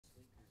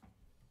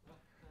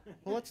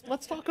Well,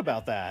 let's talk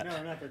about that.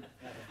 No, nothing.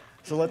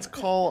 So let's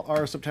call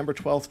our September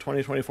 12th,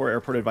 2024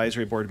 Airport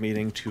Advisory Board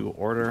meeting to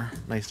order.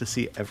 Nice to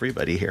see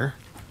everybody here.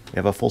 We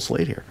have a full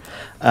slate here.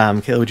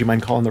 Kayla, would you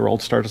mind calling the roll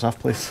to start us off,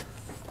 please?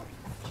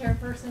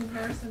 Chairperson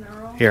Harrison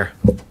Earl. Here.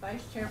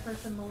 Vice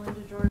Chairperson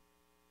Melinda Jordan.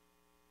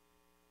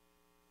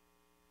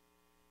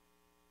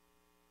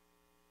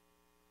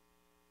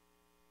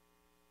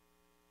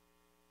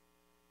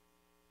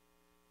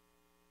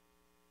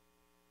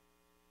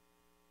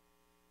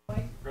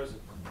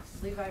 Present.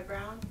 Levi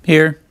Brown.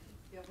 Here.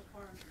 You have a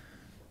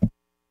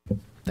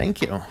quorum.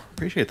 Thank you.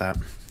 Appreciate that.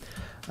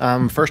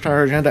 First on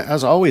our agenda,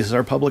 as always, is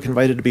our public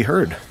invited to be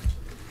heard.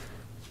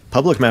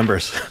 Public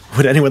members,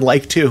 would anyone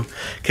like to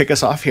kick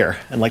us off here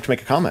and like to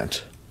make a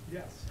comment?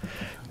 Yes.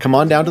 Come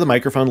on down to the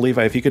microphone.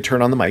 Levi, if you could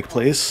turn on the mic,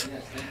 please.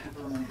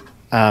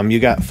 You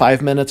got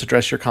 5 minutes.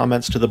 Address your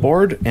comments to the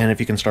board, and if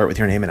you can start with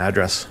your name and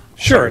address.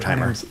 Sure. Start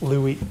My name's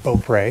Louis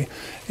Beaupre,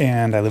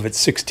 and I live at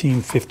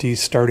 1650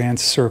 Stardance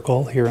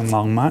Circle here in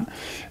Longmont,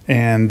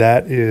 and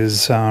that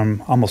is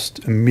almost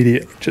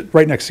immediate,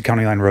 right next to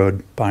County Line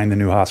Road, behind the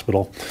new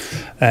hospital.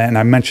 And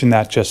I mentioned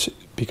that just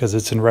because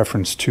it's in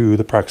reference to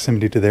the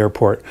proximity to the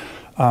airport.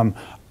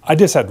 I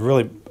just had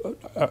really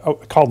I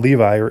called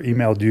Levi or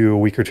emailed you a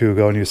week or two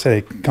ago, and you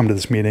said, hey, come to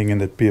this meeting,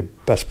 and it'd be a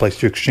best place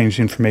to exchange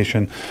the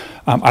information.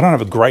 I don't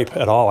have a gripe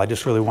at all. I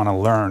just really want to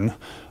learn.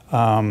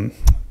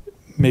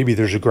 Maybe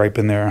there's a gripe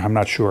in there. I'm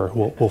not sure.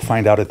 We'll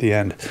find out at the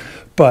end.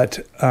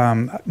 But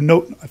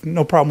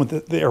no problem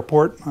with the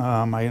airport.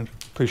 I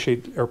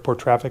appreciate airport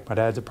traffic. My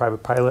dad's a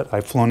private pilot.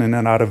 I've flown in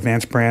and out of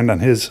Vance Brand on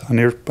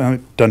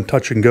done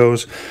touch and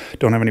goes.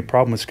 Don't have any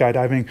problem with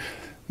skydiving.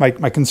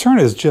 My concern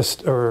is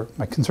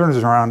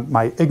around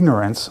my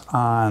ignorance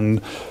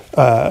on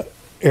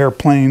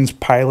airplanes,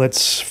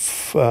 pilots,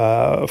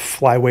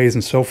 flyways,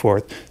 and so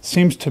forth.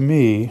 Seems to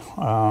me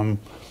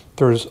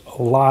there's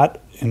a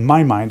lot, in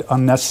my mind,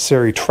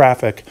 unnecessary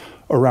traffic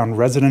around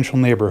residential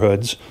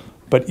neighborhoods,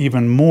 but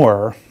even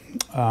more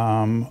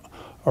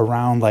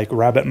around like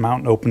Rabbit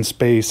Mountain Open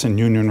Space and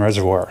Union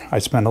Reservoir. I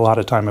spend a lot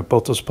of time at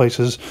both those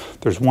places.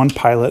 There's one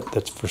pilot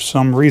that for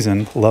some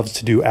reason loves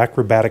to do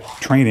acrobatic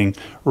training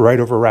right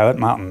over Rabbit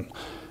Mountain.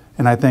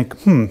 And I think,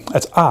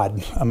 that's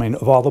odd. I mean,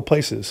 of all the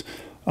places.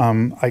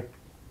 I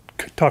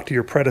talked to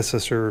your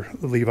predecessor,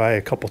 Levi,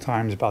 a couple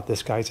times about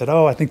this guy. He said,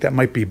 I think that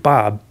might be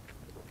Bob.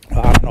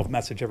 I don't know if the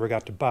message ever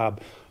got to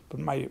Bob. But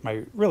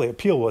my really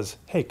appeal was,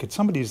 hey, could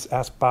somebody just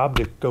ask Bob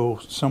to go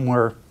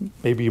somewhere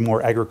maybe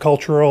more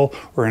agricultural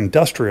or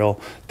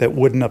industrial that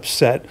wouldn't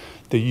upset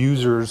the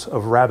users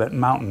of Rabbit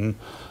Mountain?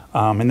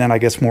 And then I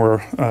guess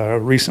more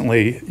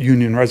recently,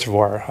 Union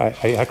Reservoir.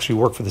 I actually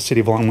work for the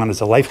city of Longmont as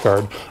a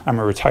lifeguard. I'm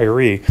a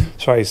retiree,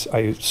 so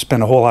I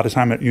spend a whole lot of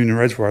time at Union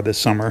Reservoir this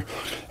summer.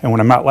 And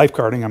when I'm not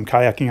lifeguarding, I'm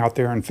kayaking out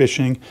there and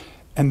fishing.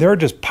 And there are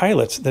just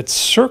pilots that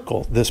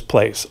circle this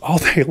place all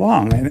day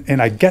long.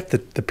 And I get the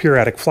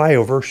periodic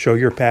flyover, show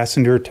your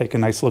passenger, take a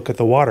nice look at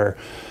the water.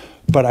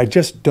 But I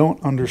just don't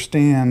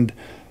understand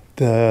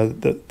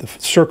the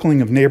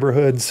circling of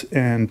neighborhoods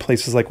and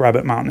places like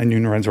Rabbit Mountain and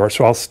Union Reservoir.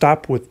 So I'll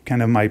stop with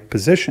kind of my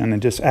position and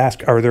just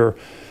ask, are there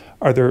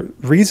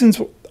reasons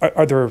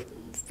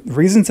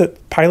that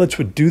pilots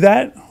would do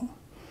that?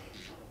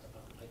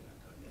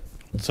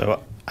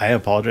 So I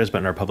apologize, but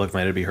in our public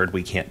invited to be heard,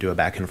 we can't do a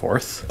back and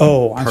forth.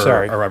 Oh, I'm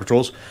sorry. Our Robert's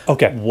rules.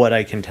 Okay. What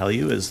I can tell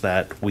you is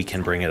that we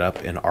can bring it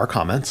up in our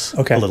comments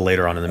Okay. a little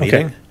later on in the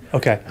meeting.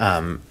 Okay.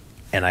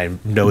 And I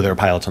know there are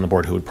pilots on the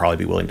board who would probably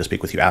be willing to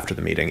speak with you after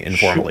the meeting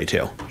informally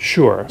too.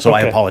 Sure. So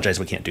I Okay. apologize,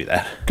 we can't do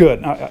that.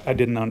 Good. I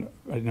didn't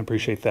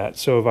appreciate that.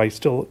 So if I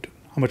still,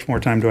 how much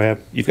more time do I have?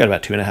 You've got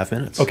about 2.5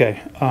 minutes.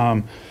 Okay.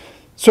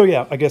 So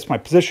yeah, I guess my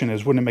position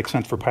is, wouldn't it make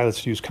sense for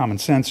pilots to use common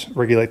sense,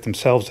 regulate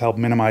themselves to help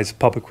minimize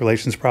public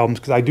relations problems?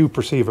 Because I do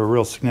perceive a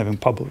real significant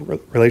public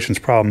relations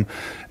problem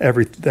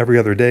every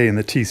other day in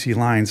the TC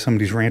line.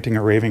 Somebody's ranting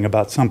or raving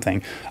about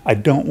something. I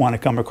don't want to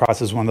come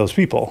across as one of those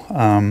people.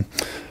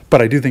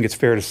 But I do think it's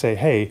fair to say,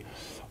 hey,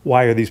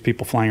 why are these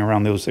people flying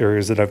around those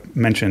areas that I've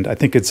mentioned? I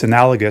think it's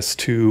analogous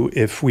to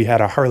if we had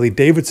a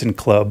Harley-Davidson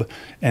club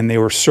and they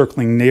were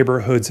circling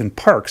neighborhoods and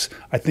parks.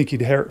 I think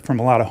you'd hear from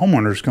a lot of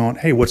homeowners going,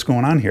 hey, what's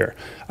going on here?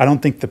 I don't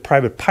think the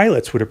private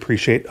pilots would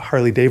appreciate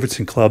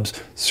Harley-Davidson clubs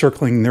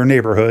circling their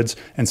neighborhoods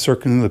and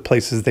circling the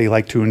places they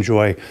like to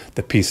enjoy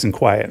the peace and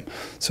quiet.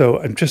 So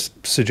I'm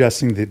just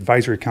suggesting the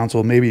advisory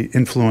council maybe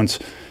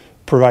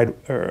provide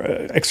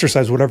or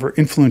exercise whatever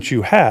influence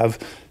you have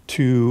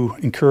to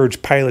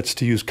encourage pilots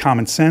to use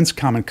common sense,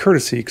 common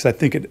courtesy, because I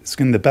think it's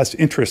in the best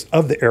interest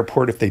of the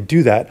airport if they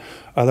do that.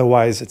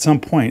 Otherwise, at some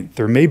point,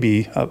 there may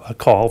be a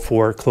call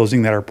for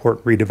closing that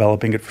airport,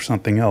 redeveloping it for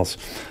something else.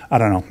 I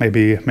don't know.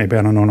 Maybe I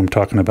don't know what I'm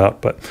talking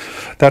about, but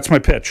that's my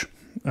pitch.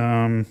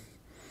 Yeah.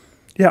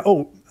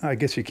 Oh, I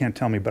guess you can't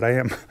tell me, but I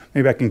am.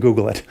 Maybe I can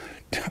Google it.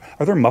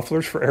 Are there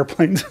mufflers for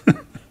airplanes?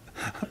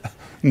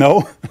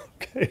 No.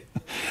 Okay.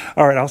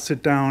 All right. I'll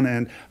sit down.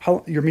 And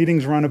your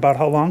meetings run about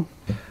how long?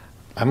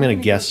 I'm going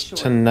to guess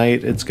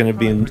tonight it's going to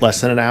be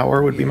less than an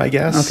hour would be my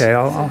guess. Okay,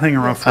 I'll hang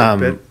around for a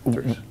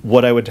bit.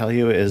 What I would tell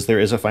you is there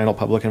is a final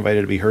public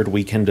invited to be heard.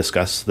 We can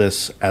discuss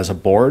this as a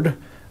board.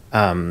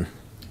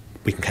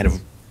 We can kind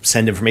of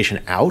send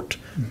information out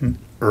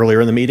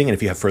earlier in the meeting, and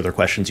if you have further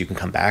questions, you can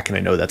come back. And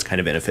I know that's kind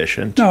of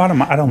inefficient. No,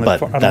 I don't live but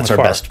far. I don't that's live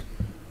our far. best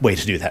way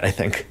to do that, I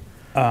think.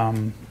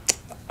 I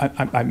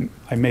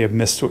may have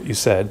missed what you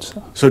said.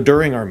 So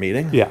during our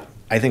meeting, Yeah.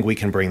 I think we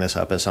can bring this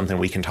up as something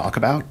we can talk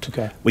about.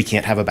 Okay. We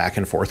can't have a back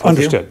and forth with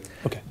Understood. you.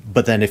 Okay.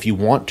 But then if you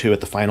want to,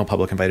 at the final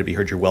public invited to be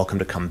heard, you're welcome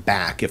to come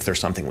back if there's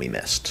something we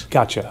missed.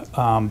 Gotcha.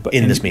 But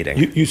In and this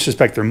meeting. You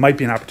suspect there might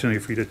be an opportunity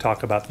for you to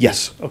talk about this?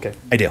 Yes. Okay.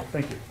 I do.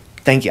 Thank you.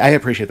 Thank you. I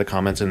appreciate the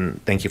comments,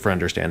 and thank you for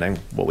understanding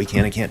what we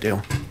can and can't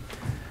do.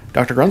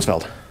 Dr.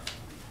 Grunsfeld.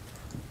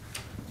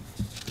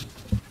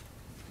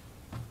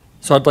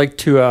 So I'd like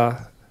to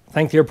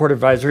thank the Airport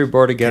Advisory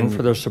Board again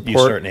for their support. You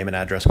start name and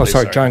address, Oh, please.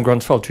 sorry, John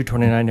Grunsfeld,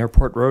 229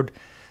 Airport Road.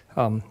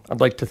 I'd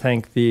like to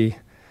thank the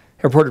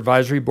Airport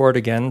Advisory Board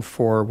again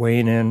for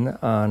weighing in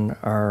on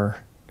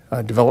our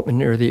development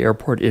near the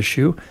airport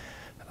issue.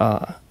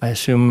 I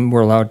assume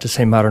we're allowed to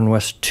say Modern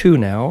West 2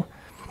 now.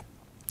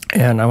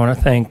 And I want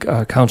to thank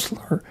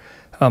Councilor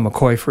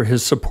McCoy for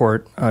his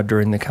support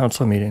during the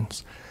council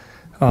meetings.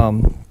 I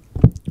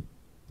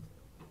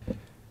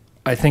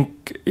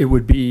think it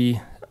would be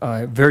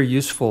very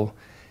useful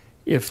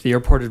if the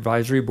Airport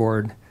Advisory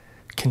Board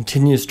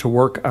continues to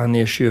work on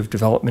the issue of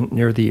development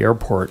near the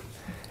airport,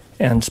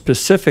 and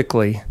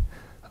specifically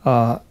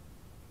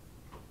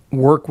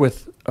work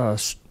with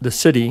the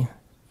city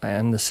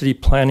and the city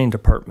planning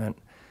department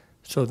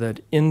so that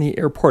in the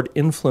airport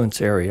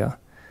influence area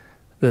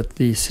that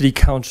the city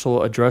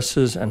council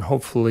addresses and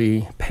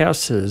hopefully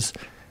passes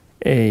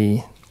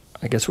I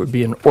guess it would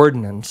be an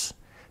ordinance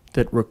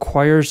that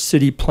requires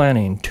city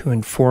planning to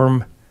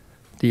inform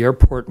the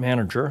airport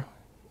manager,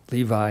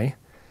 Levi,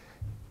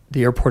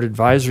 the Airport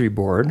Advisory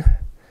Board,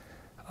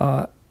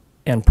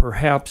 and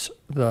perhaps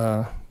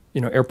the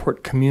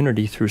airport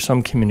community through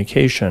some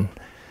communication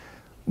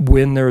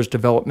when there is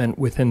development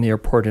within the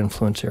airport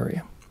influence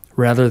area,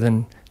 rather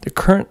than the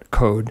current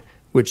code,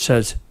 which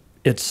says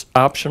it's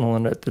optional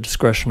and at the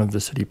discretion of the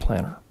city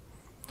planner.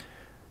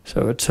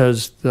 So it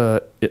says,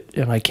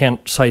 and I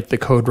can't cite the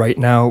code right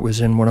now, it was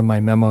in one of my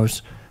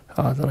memos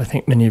that I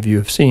think many of you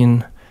have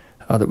seen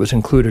that was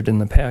included in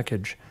the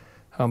package.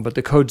 But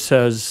the code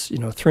says,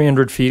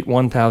 300 feet,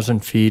 1,000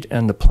 feet,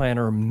 and the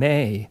planner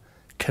may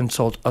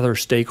consult other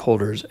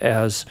stakeholders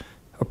as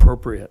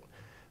appropriate.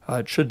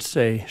 It should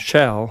say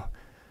shall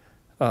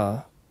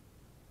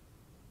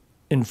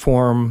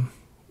inform,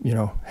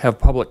 have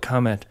public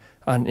comment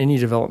on any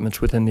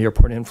developments within the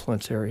airport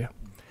influence area.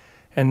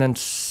 And then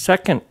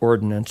second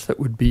ordinance that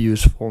would be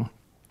useful,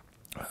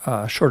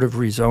 short of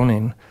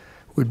rezoning,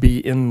 would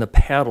be in the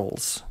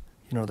paddles,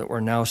 that we're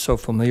now so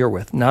familiar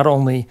with, not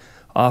only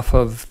off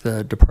of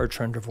the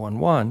departure end of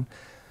 1-1,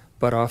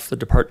 but off the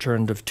departure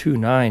end of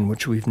 2-9,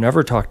 which we've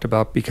never talked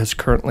about because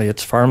currently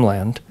it's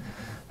farmland.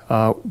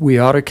 We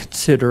ought to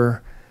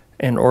consider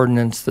an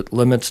ordinance that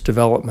limits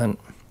development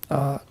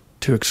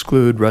to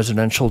exclude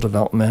residential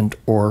development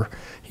or,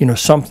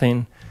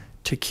 something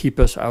to keep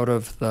us out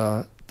of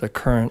the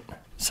current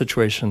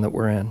situation that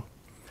we're in.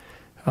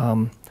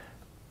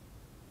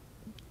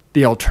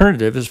 The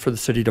alternative is for the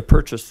city to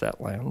purchase that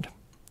land.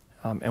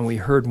 And we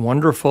heard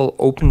wonderful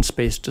open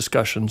space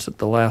discussions at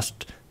the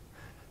last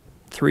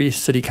 3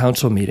 city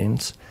council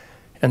meetings,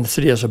 and the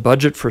city has a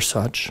budget for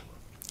such.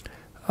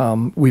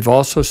 We've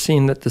also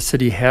seen that the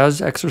city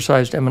has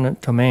exercised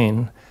eminent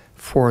domain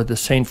for the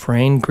St.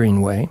 Vrain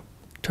Greenway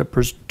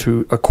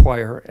to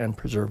acquire and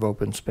preserve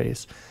open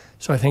space.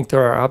 So I think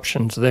there are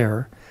options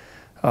there,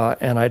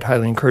 and I'd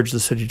highly encourage the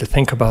city to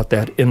think about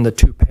that in the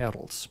 2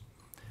 paddles.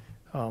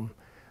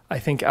 I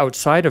think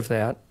outside of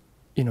that,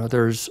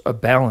 there's a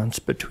balance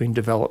between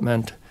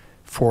development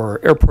for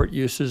airport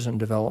uses and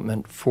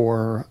development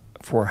for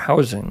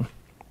housing.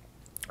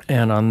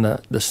 And on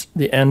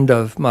the end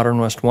of Modern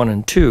West 1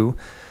 and 2,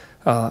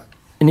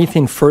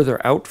 anything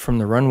further out from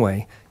the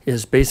runway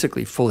is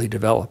basically fully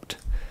developed.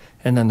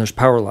 And then there's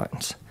power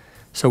lines.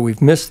 So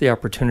we've missed the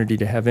opportunity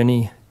to have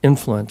any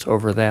influence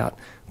over that.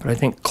 But I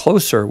think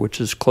closer, which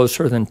is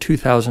closer than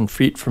 2,000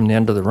 feet from the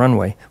end of the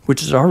runway,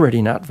 which is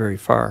already not very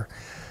far,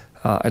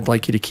 I'd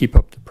like you to keep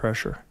up the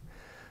pressure.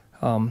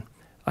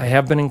 I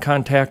have been in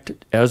contact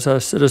as a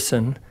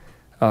citizen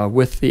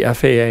with the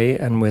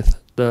FAA and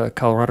with the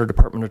Colorado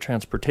Department of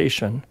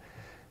Transportation,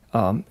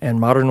 and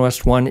Modern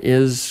West 1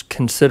 is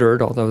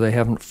considered, although they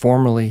haven't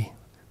formally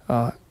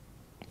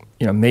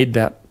made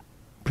that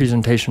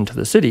presentation to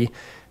the city,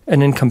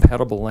 an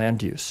incompatible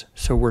land use.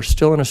 So we're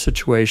still in a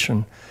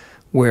situation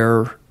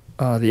where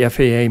the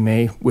FAA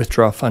may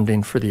withdraw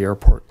funding for the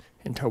airport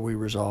until we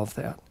resolve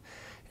that.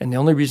 And the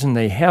only reason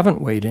they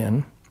haven't weighed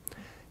in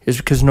is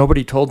because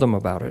nobody told them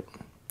about it.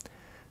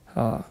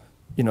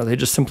 They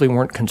just simply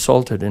weren't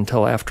consulted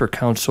until after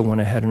council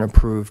went ahead and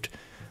approved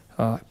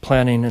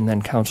planning, and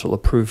then council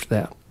approved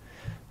that.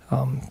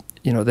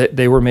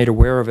 They were made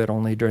aware of it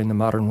only during the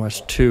Modern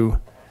West 2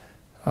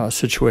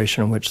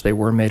 situation in which they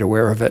were made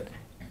aware of it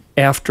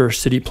after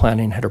city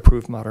planning had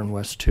approved Modern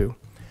West 2.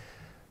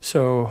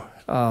 So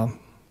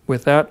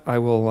with that, I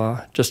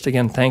will just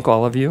again thank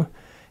all of you.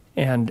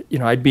 And,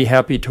 I'd be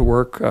happy to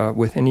work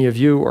with any of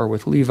you or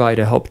with Levi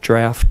to help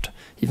draft,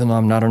 even though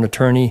I'm not an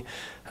attorney,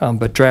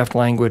 but draft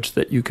language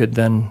that you could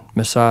then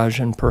massage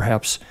and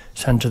perhaps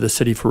send to the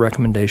city for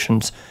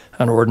recommendations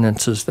on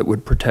ordinances that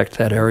would protect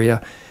that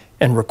area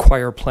and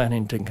require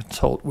planning to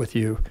consult with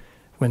you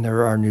when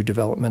there are new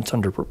developments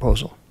under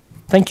proposal.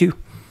 Thank you.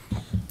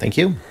 Thank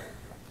you.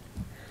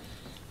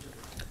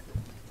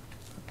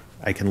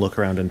 I can look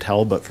around and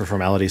tell, but for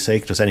formality's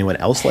sake, does anyone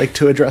else like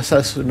to address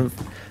us?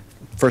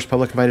 First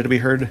public invited to be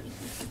heard?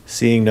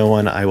 Seeing no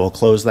one, I will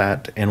close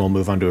that and we'll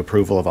move on to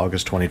approval of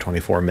August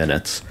 2024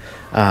 minutes.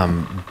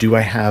 Do I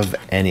have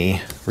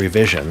any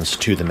revisions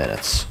to the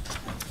minutes?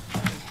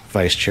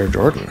 Vice Chair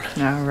Jordan.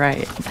 All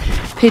right.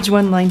 Page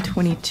 1, line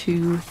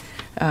 22.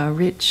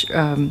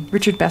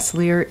 Richard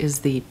Basselier is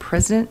the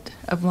president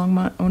of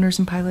Longmont Owners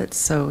and Pilots,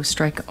 so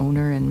strike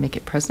owner and make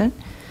it president.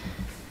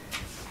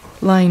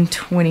 Line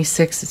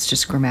 26, it's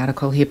just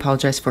grammatical. He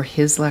apologized for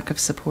his lack of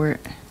support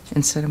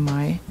instead of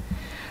my.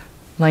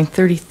 Line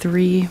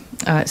 33,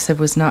 it said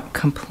was not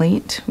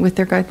complaint with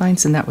their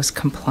guidelines, and that was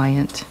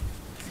compliant.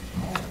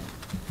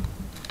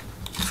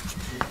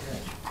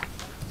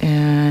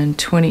 And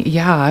 20,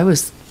 yeah, I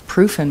was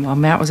proofing while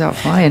Matt was out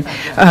flying.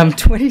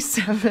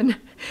 27,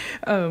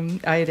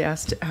 I had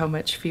asked how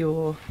much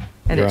fuel,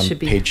 and You're it on should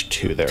be page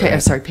 2 there,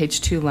 right? Sorry, page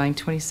 2, line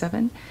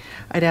 27.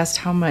 I'd asked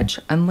how much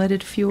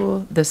unleaded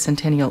fuel the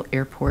Centennial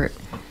Airport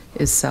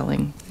is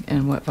selling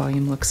and what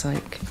volume looks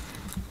like.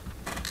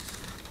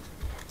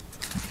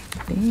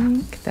 I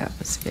think that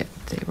was it.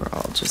 They were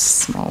all just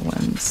small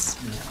ones.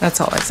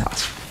 That's all I saw.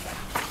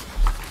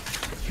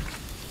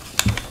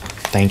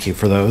 Thank you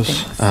for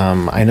those.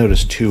 Thanks. I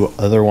noticed 2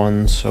 other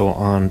ones. So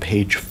on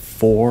page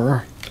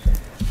 4,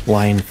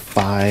 line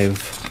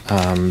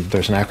 5,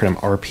 there's an acronym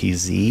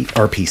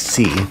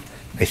RPC.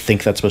 I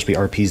think that's supposed to be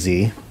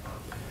RPZ.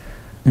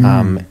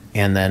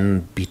 And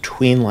then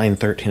between line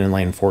 13 and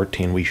line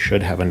 14, we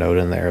should have a note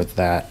in there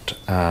that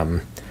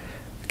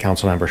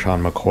Councilmember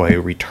Sean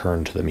McCoy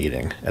returned to the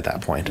meeting at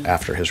that point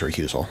after his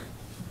recusal.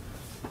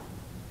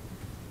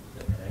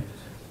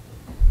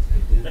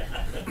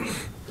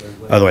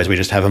 Otherwise, we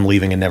just have him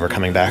leaving and never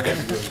coming back.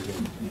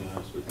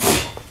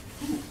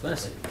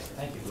 Does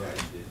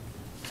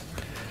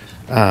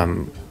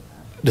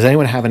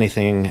anyone have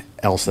anything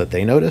else that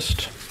they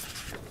noticed?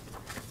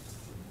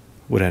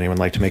 Would anyone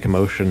like to make a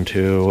motion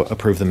to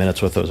approve the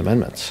minutes with those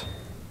amendments?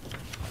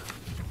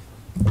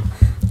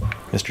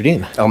 Mr.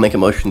 Dean, I'll make a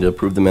motion to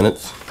approve the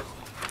minutes.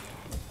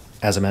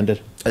 as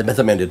amended. As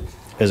amended.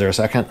 Is there a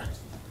second?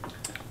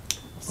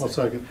 I'll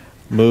second.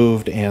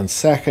 Moved and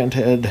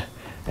seconded.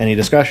 Any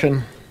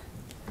discussion?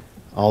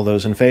 All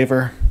those in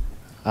favor?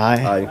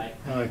 Aye. Aye.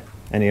 Aye.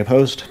 Any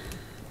opposed?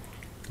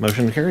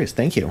 Motion carries.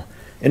 Thank you.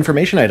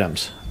 Information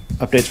items.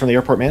 Updates from the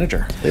airport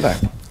manager. Levi.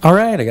 All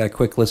right, I got a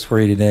quick list for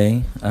you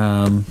today.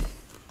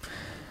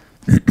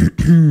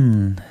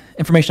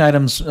 Information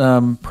items,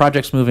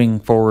 projects moving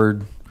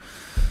forward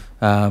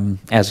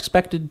as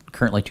expected.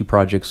 Currently 2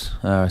 projects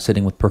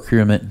sitting with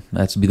procurement.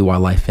 That's to be the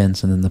wildlife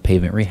fence and then the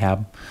pavement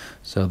rehab.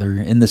 So they're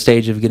in the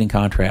stage of getting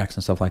contracts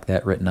and stuff like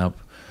that written up.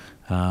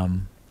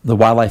 The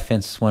wildlife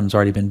fence one's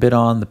already been bid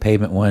on. The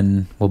pavement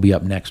one will be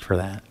up next for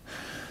that.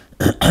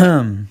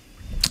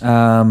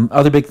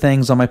 Other big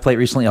things on my plate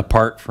recently,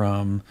 apart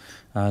from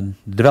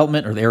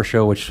development or the air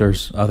show, which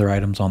there's other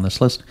items on this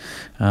list.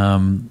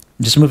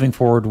 Just moving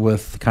forward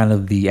with kind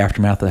of the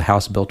aftermath of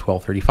House Bill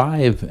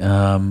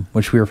 1235,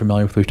 which we were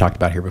familiar with, we've talked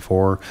about here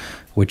before,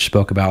 which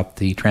spoke about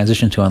the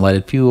transition to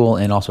unleaded fuel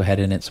and also had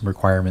in it some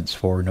requirements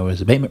for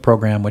noise abatement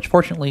program, which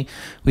fortunately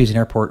we as an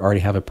airport already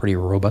have a pretty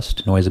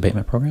robust noise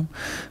abatement program.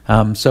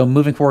 So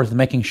moving forward with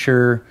making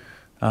sure,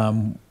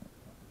 again,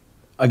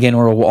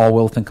 we're all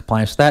well within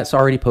compliance with that. It's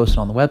already posted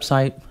on the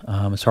website.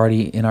 It's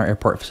already in our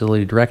airport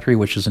facility directory,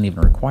 which isn't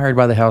even required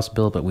by the House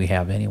bill, but we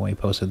have anyway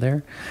posted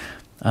there.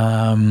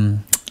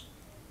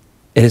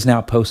 It is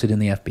now posted in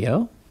the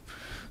FBO,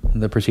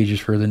 the procedures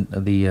for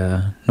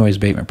the noise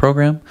abatement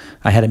program.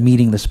 I had a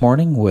meeting this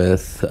morning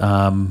with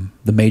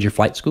the major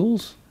flight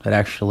schools that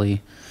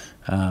actually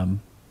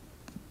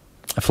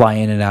fly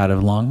in and out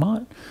of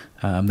Longmont.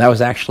 That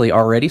was actually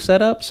already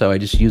set up, so I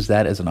just used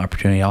that as an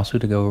opportunity also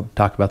to go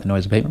talk about the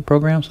noise abatement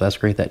program. So that's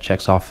great. That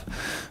checks off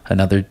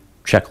another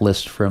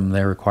checklist from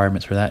their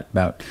requirements for that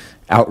about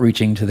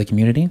outreaching to the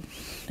community.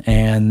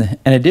 And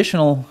an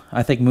additional,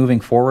 I think,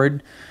 moving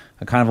forward,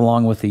 kind of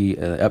along with the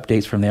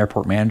updates from the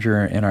airport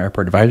manager in our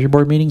airport advisory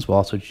board meetings, we'll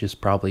also just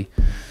probably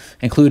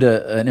include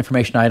an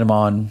information item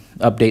on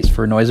updates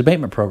for noise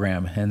abatement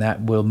program, and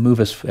that will move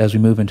us as we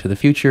move into the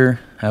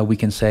future. We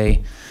can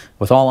say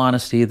with all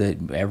honesty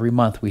that every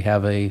month we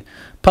have a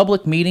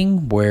public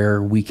meeting where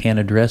we can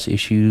address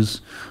issues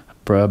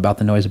about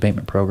the noise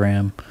abatement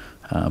program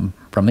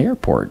from the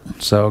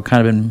airport. So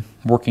kind of been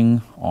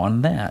working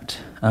on that.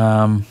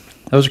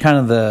 Those are kind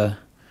of the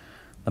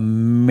the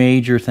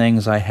major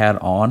things I had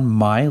on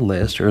my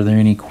list. Are there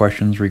any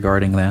questions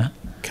regarding that?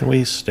 Can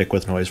we stick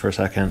with noise for a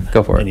second?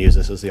 Go for it. And use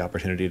this as the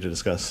opportunity to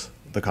discuss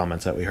the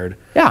comments that we heard.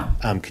 Yeah.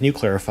 Can you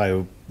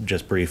clarify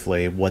just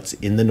briefly what's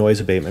in the noise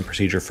abatement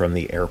procedure from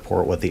the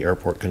airport, what the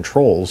airport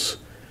controls,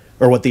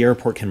 or what the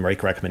airport can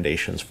make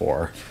recommendations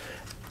for,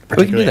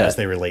 particularly as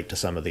they relate to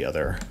some of the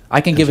other I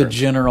can give a concerns?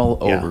 general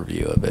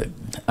overview of it.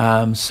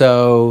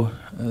 So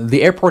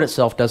the airport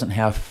itself doesn't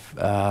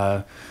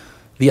have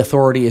the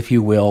authority, if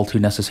you will, to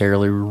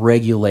necessarily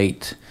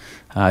regulate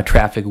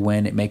traffic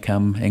when it may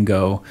come and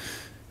go,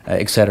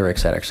 et cetera, et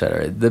cetera, et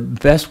cetera. The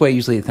best way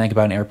usually to think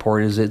about an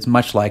airport is it's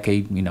much like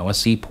a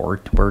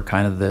seaport, where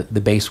kind of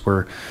the base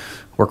where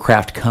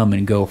craft come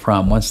and go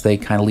from. Once they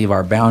kind of leave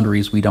our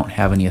boundaries, we don't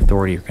have any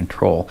authority or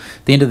control.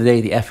 At the end of the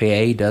day, the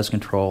FAA does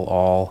control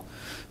all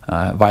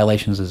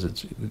violations as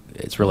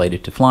it's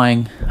related to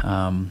flying.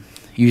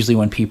 Usually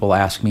when people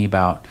ask me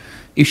about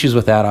issues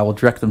with that, I will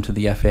direct them to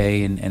the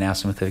FAA and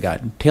ask them if they've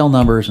got tail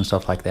numbers and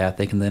stuff like that.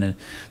 They can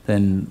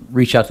then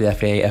reach out to the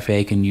FAA.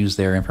 FAA can use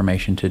their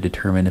information to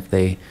determine if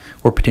they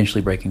were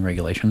potentially breaking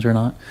regulations or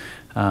not.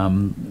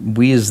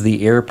 We as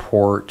the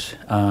airport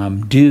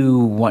do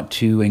want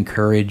to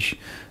encourage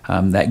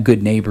that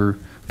good neighbor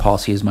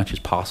policy as much as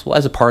possible.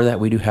 As a part of that,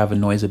 we do have a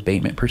noise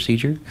abatement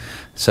procedure.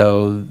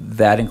 So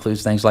that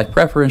includes things like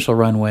preferential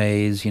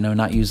runways,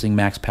 not using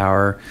max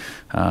power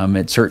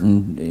at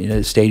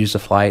certain stages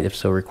of flight if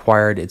so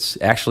required. It's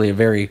actually a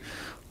very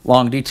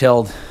long,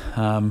 detailed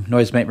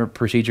noise abatement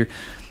procedure.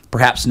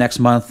 Perhaps next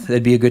month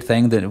it'd be a good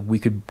thing that we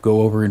could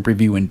go over and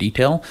review in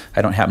detail.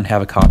 I don't happen to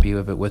have a copy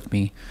of it with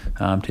me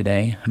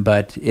today,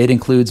 but it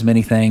includes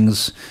many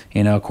things,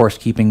 of course,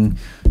 keeping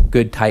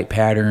good tight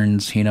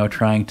patterns,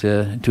 trying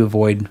to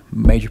avoid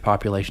major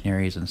population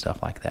areas and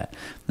stuff like that.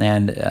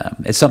 And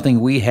it's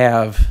something we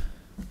have,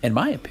 in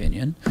my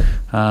opinion,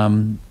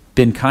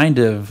 been kind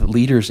of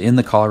leaders in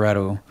the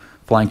Colorado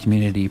flying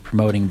community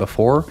promoting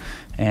before.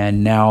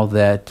 And now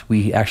that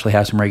we actually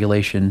have some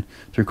regulation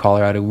through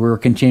Colorado, we're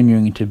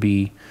continuing to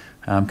be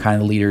kind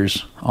of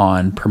leaders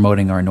on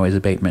promoting our noise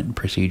abatement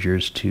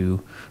procedures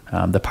to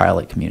the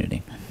pilot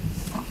community.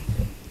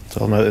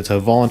 So it's a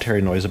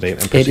voluntary noise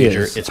abatement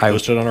procedure. It is. It's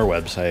posted on our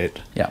website.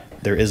 Yeah.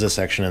 There is a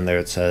section in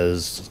there that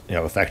says,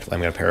 effectively,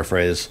 I'm going to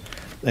paraphrase,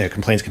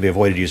 complaints can be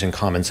avoided using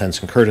common sense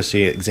and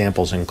courtesy.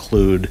 Examples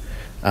include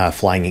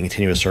flying in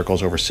continuous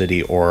circles over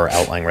city or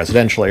outlying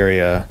residential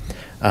area,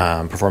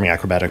 performing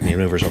acrobatic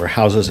maneuvers over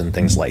houses, and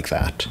things like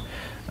that.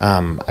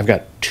 I've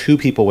got two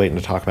people waiting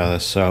to talk about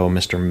this, so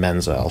Mr.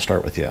 Menza, I'll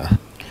start with you.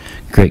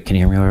 Great. Can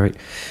you hear me all right?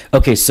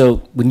 Okay, so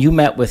when you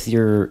met with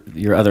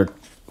your other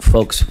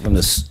folks from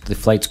the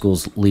flight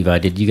schools, Levi,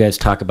 did you guys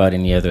talk about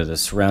any other the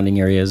surrounding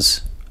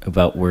areas,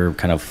 about where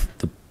kind of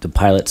the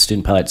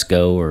student pilots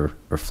go or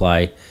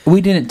fly?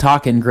 We didn't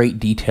talk in great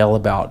detail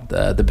about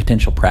the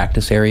potential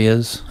practice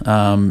areas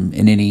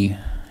in any,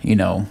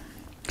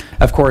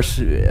 of course,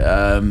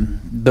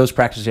 those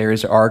practice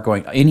areas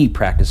any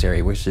practice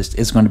area which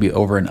is going to be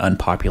over an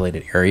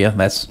unpopulated area.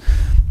 That's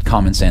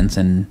common sense,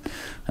 and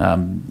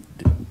that's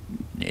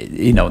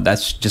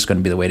just going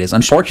to be the way it is.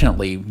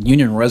 Unfortunately,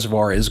 Union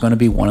Reservoir is going to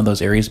be one of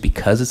those areas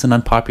because it's an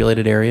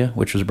unpopulated area,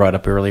 which was brought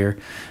up earlier.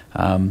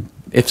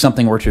 If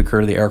something were to occur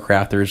to the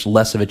aircraft, there's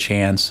less of a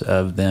chance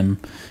of them,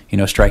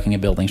 striking a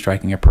building,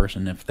 striking a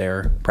person if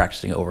they're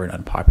practicing over an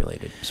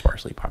unpopulated,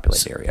 sparsely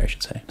populated area, I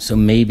should say. So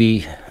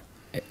maybe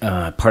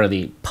part of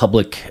the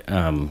public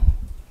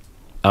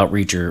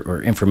outreach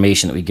or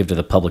information that we give to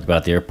the public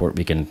about the airport,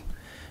 we can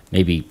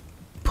maybe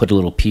put a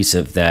little piece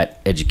of that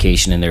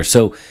education in there.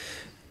 So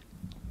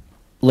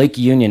Lake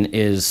Union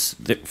is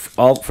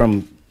all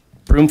from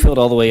Broomfield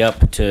all the way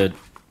up to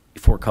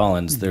Fort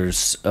Collins.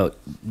 There's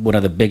one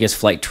of the biggest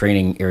flight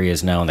training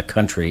areas now in the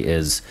country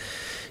is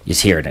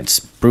here, and it's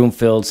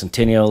Broomfield,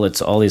 Centennial.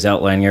 It's all these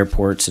outlying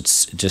airports.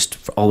 It's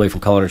just all the way from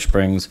Colorado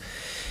Springs,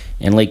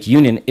 and Lake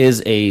Union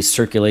is a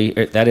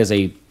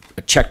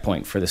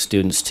checkpoint for the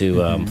students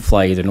to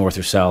fly either north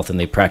or south, and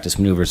they practice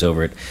maneuvers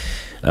over it.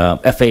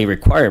 FAA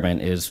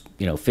requirement is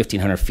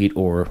 1,500 feet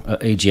or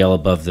AGL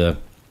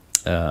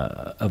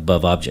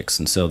above objects,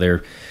 and so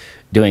they're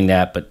doing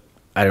that. But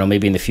I don't know,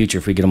 maybe in the future,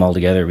 if we get them all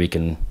together, we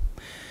can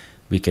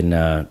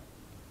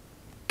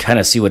kind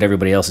of see what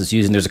everybody else is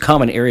using. There's a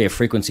common area of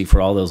frequency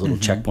for all those little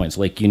checkpoints.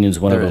 Lake Union's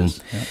one of them.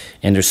 Yeah.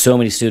 And there's so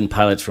many student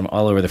pilots from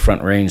all over the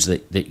Front Range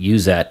that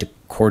use that to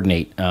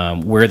coordinate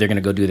where they're going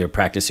to go do their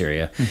practice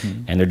area.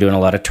 And they're doing a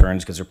lot of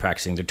turns because they're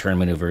practicing their turn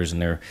maneuvers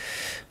and their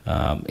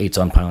eights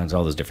on pylons,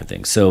 all those different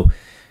things. So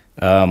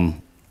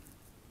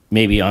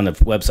maybe on the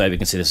website we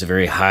can see this is a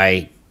very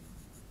high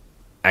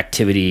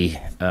activity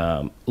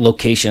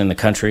location in the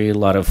country. A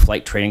lot of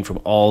flight training from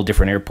all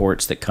different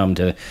airports that come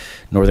to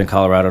northern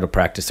Colorado to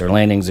practice their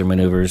landings, their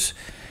maneuvers,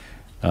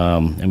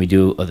 and we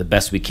do the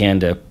best we can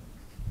to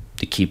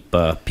keep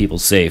people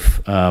safe.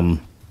 And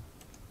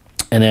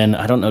then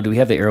I don't know, do we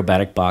have the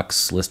aerobatic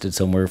box listed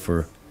somewhere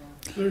for?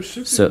 There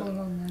should be one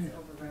on there.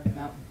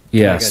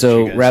 Yeah,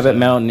 so Rabbit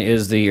Mountain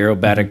is the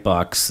aerobatic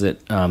box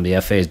that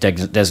the FAA has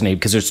designated,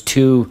 because there's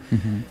two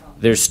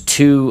there's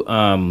two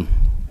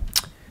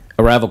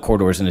arrival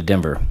corridors into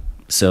Denver.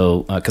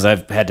 So, because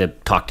I've had to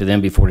talk to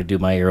them before to do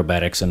my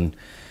aerobatics and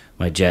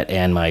my jet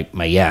and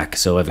my yak.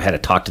 So I've had to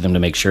talk to them to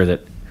make sure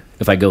that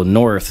if I go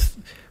north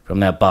from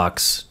that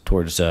box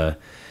towards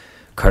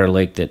Carter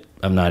Lake, that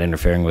I'm not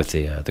interfering with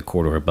the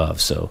corridor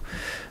above. So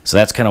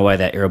that's kind of why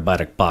that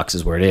aerobatic box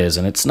is where it is,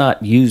 and it's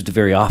not used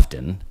very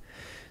often.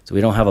 So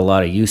we don't have a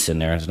lot of use in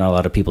there. There's not a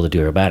lot of people that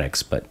do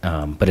aerobatics,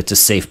 but it's a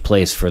safe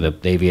place for the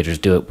aviators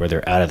to do it, where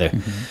they're out of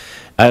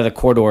the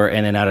corridor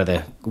and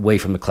then away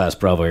from the Class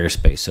Bravo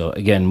airspace. So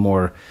again,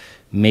 more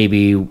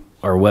maybe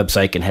our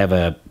website can have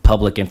a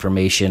public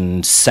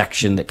information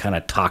section that kind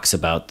of talks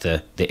about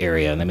the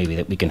area, and then maybe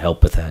that we can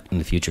help with that in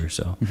the future.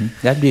 So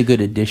That'd be a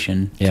good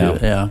addition to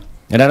it. Yeah.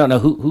 And I don't know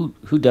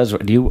who does.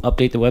 Do you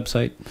update the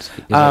website?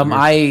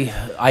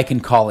 I can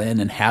call in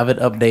and have it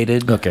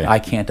updated. Okay. I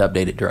can't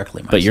update it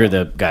directly myself. But you're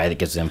the guy that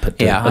gets input.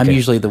 Yeah, Okay. I'm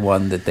usually the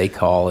one that they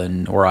call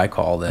or I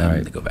call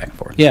them to go back and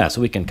forth. Yeah, so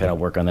we can kind of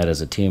work on that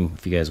as a team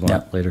if you guys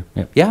want later.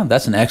 Yeah. Yeah,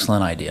 that's an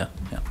excellent idea.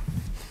 Yeah.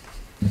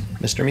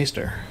 Mr.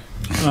 Meester.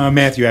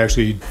 Matthew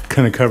actually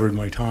kind of covered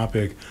my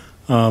topic.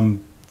 The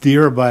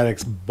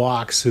aerobatics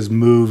box has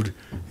moved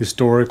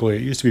historically.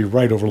 It used to be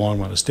right over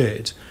Longmont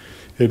Estates.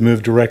 It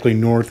moved directly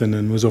north and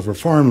then was over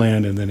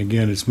farmland, and then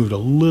again it's moved a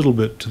little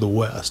bit to the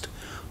west.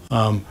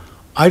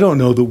 I don't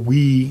know that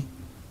we,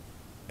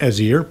 as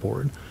the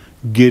airport,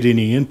 get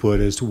any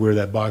input as to where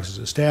that box is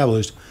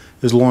established,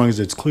 as long as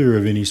it's clear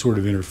of any sort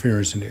of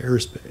interference into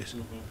airspace.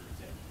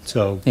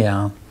 So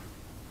Yeah.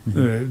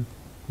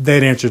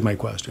 that answers my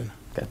question.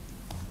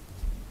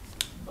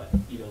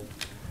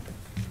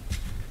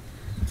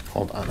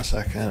 Hold on a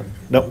second.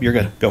 Nope, you're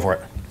good. Go for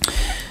it.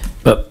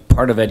 But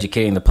part of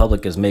educating the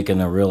public is making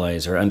them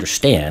realize or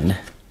understand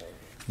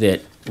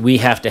that we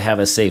have to have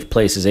a safe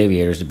place as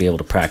aviators to be able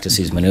to practice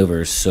these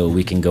maneuvers, so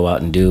we can go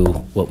out and do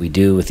what we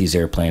do with these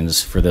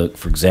airplanes. For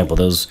example,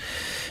 those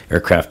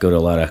aircraft go to a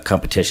lot of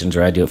competitions,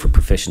 or I do it for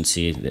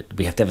proficiency. That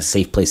we have to have a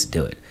safe place to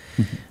do it,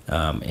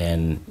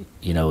 and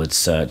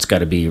it's got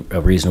to be a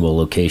reasonable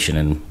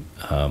location,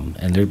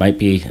 and there might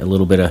be a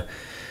little bit of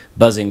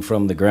buzzing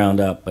from the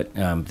ground up, but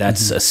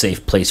that's a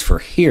safe place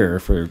for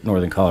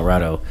northern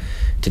Colorado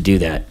to do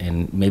that.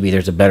 And maybe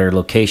there's a better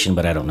location,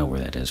 but I don't know where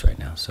that is right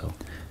now. So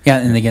Yeah,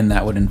 and again,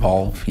 that would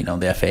involve,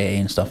 the FAA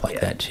and stuff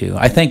like that too.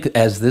 I think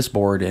as this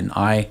board and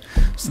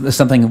there's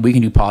something that we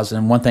can do positive.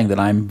 And one thing that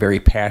I'm very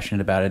passionate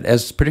about it,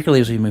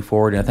 particularly as we move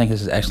forward, and I think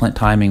this is excellent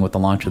timing with the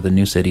launch of the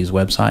New Cities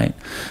website,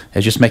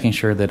 is just making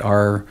sure that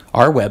our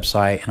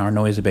website and our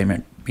noise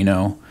abatement,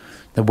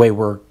 the way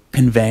we're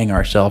conveying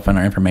ourselves and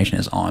our information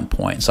is on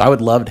point. So I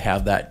would love to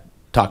have that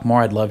talk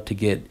more. I'd love to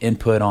get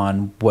input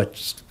on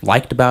what's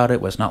liked about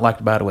it, what's not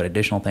liked about it, what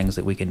additional things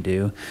that we can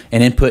do.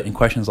 And input and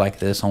questions like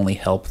this only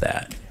help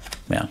that.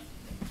 Yeah.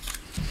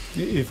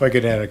 If I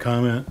could add a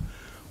comment,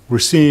 we're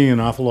seeing an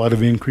awful lot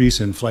of increase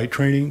in flight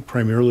training,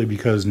 primarily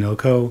because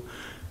NOCO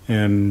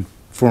and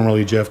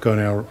formerly Jeffco,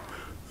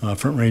 now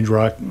Front Range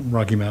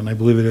Rocky Mountain, I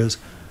believe it is.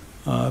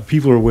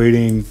 People are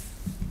waiting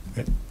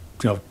at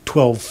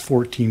 12,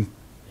 14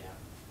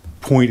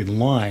 point in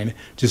line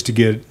just to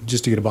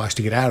get a box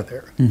to get out of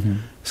there.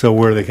 So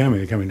where are they coming?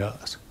 They're coming to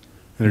us,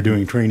 and they're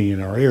doing training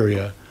in our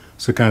area.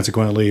 So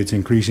consequently, it's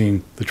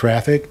increasing the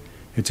traffic.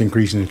 It's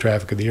increasing the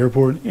traffic at the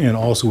airport and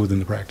also within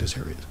the practice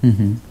areas.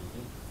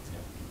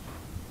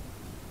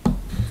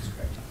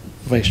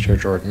 Vice Chair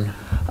Jordan.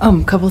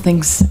 Couple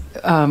things.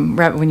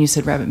 When you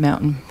said Rabbit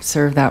Mountain,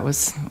 sir, that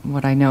was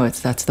what I know.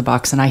 That's the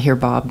box, and I hear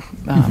Bob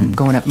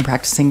going up and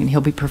practicing, and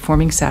he'll be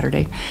performing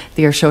Saturday,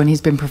 the air show, and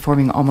he's been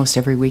performing almost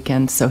every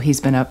weekend, so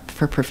he's been up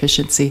for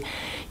proficiency.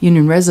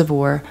 Union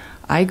Reservoir,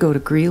 I go to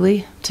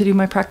Greeley to do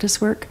my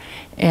practice work,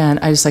 and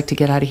I just like to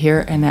get out of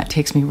here, and that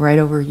takes me right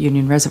over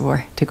Union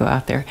Reservoir to go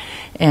out there.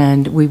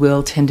 And we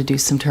will tend to do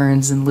some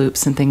turns and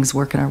loops and things,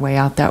 working our way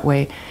out that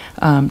way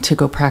to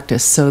go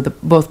practice. So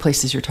both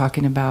places you're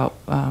talking about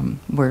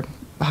were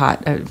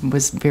hot. It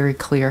was very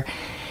clear.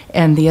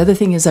 And the other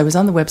thing is, I was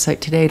on the website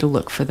today to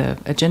look for the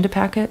agenda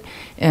packet,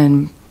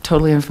 and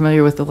totally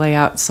unfamiliar with the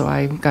layout, so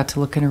I got to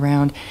looking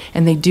around.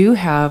 And they do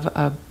have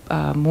a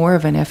more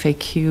of an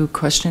FAQ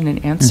question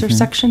and answer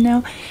section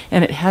now,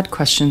 and it had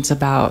questions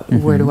about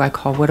where do I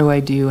call, what do I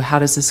do, how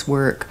does this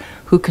work,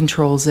 who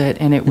controls it,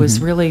 and it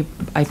was really,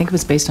 I think it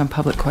was based on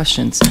public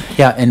questions.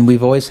 Yeah, and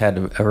we've always had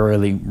a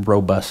really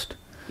robust,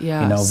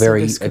 So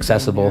very this could be in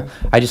accessible. there.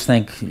 I just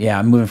think,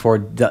 moving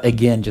forward,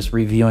 again, just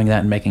reviewing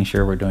that and making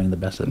sure we're doing the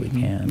best that we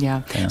can.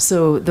 Yeah.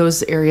 So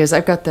those areas,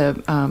 I've got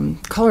the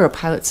Colorado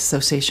Pilots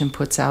Association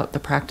puts out the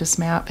practice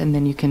map, and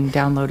then you can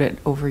download it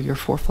over your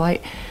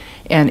ForeFlight.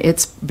 And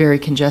it's very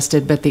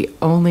congested, but the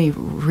only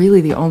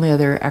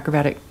other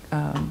acrobatic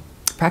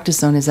practice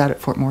zone is out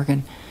at Fort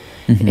Morgan,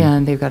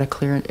 and they've got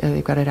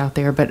it out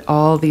there. But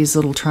all these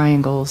little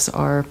triangles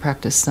are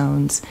practice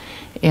zones,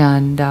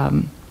 and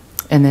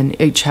then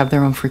each have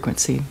their own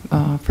frequency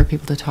for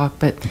people to talk.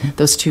 But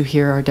those two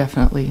here are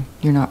definitely,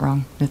 you're not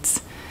wrong.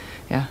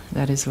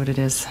 That is what it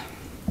is.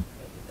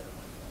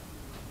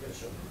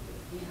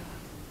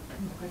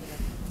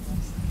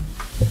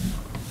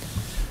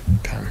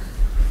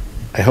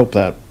 I hope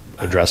that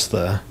addressed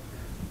the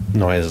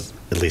noise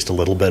at least a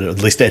little bit,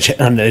 at least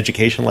on an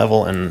education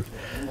level. And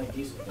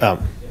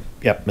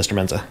yep, Mr.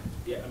 Menza.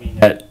 Yeah, I mean,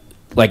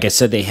 like I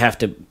said, they have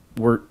to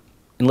work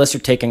unless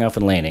you're taking off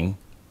and landing.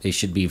 They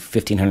should be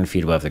 1,500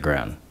 feet above the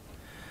ground.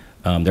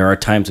 There are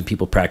times when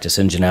people practice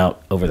engine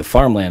out over the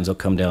farmlands. They'll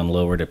come down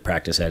lower to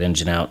practice that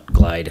engine out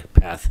glide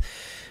path.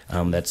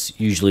 That's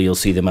usually you'll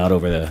see them out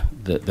over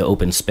the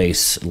open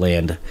space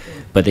land,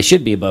 but they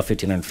should be above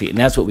 1,500 feet, and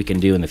that's what we can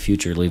do in the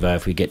future, Levi.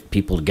 If we get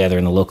people together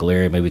in the local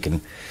area, maybe we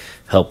can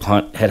help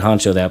head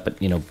honcho that. But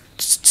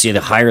see,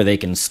 the higher they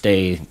can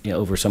stay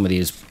over some of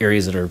these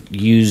areas that are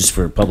used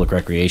for public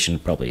recreation,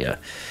 probably a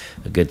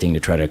good thing to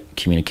try to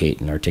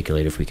communicate and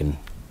articulate. If we can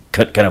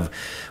cut kind of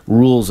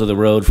rules of the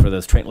road for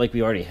those train, like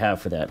we already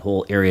have for that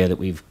whole area that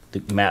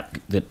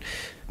that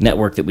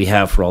network that we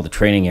have for all the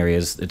training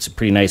areas. It's a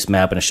pretty nice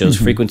map, and it shows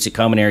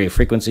common area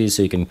frequencies,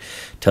 so you can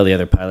tell the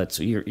other pilots.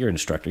 So you're an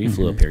instructor. You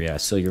flew up here, yeah,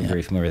 so you're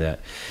very familiar with that.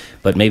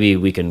 But maybe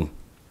we can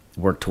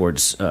work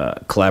towards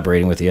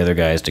collaborating with the other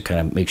guys to kind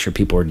of make sure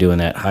people are doing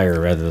that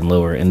higher rather than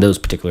lower in those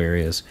particular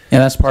areas. Yeah,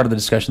 that's part of the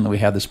discussion that we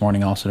had this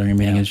morning also during your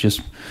meeting. Is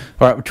just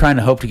we're trying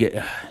to hope to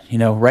get,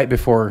 right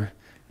before,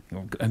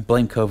 I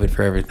blame COVID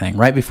for everything.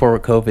 Right before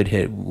COVID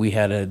hit, we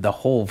had the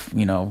whole,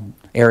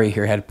 area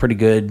here had pretty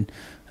good,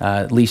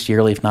 at least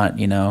yearly, if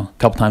not, a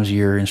couple times a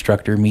year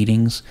instructor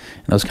meetings,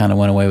 and those kind of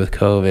went away with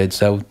COVID.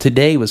 So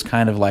today was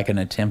kind of like an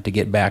attempt to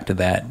get back to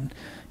that,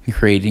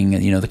 creating,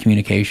 the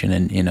communication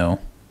and,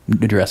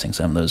 addressing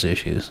some of those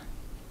issues.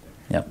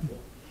 Yep.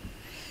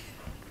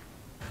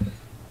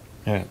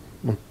 All right.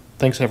 Well,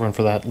 thanks everyone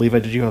for that. Levi,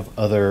 did you have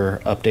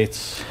other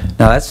updates?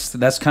 No,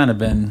 that's kind of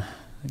been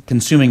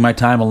consuming my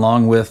time,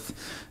 along with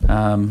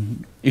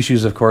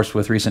issues, of course,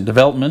 with recent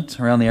development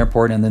around the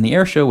airport and then the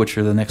air show, which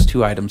are the next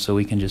two items, so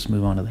we can just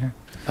move on to there.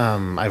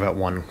 I've got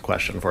one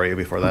question for you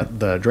before that.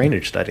 The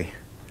drainage study.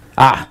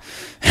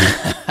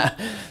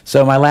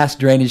 So my last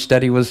drainage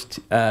study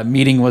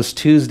meeting was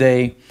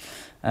Tuesday.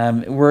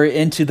 We're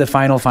into the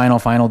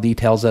final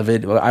details of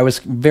it. I was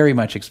very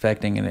much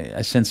expecting,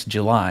 and since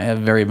July, I've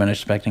very much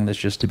expecting this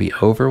just to be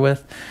over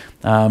with.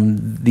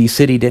 The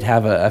city did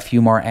have a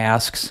few more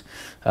asks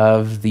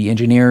of the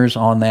engineers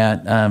on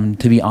that.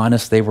 To be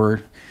honest, they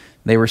were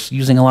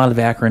using a lot of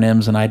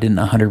acronyms, and I didn't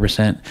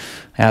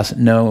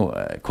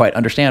 100% quite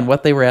understand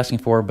what they were asking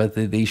for. But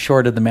the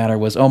short of the matter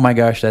was, oh my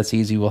gosh, that's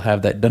easy. We'll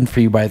have that done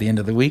for you by the end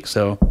of the week.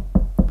 So,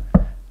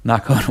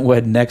 knock on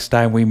wood, next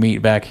time we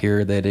meet back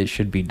here, that it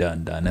should be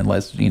done,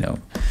 unless,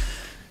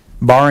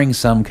 barring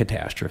some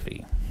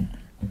catastrophe.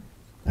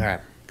 All right,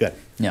 good.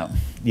 Yeah.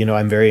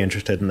 I'm very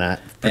interested in that,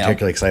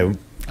 particularly because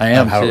I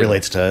am how too. it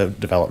relates to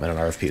development and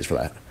RFPs for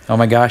that. Oh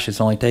my gosh,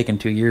 it's only taken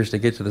 2 years to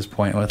get to this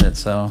point with it,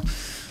 so.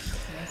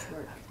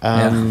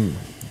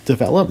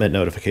 Development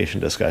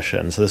notification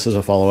discussion. So this is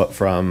a follow-up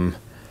from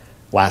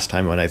last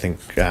time when I think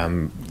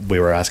we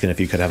were asking if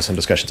you could have some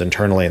discussions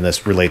internally, and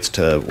this relates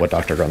to what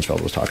Dr.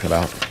 Grunsfeld was talking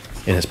about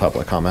in his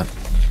public comment.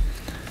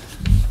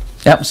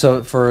 Yep,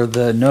 so for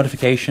the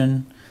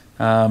notification,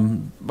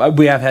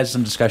 we have had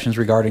some discussions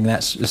regarding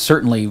that,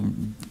 certainly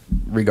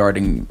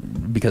regarding,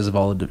 because of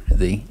all of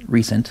the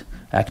recent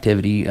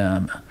activity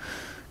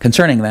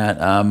concerning that.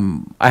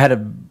 I had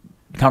a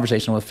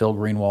conversation with Phil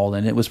Greenwald,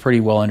 and it was pretty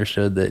well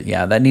understood that,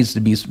 that needs to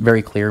be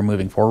very clear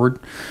moving forward.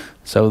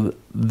 So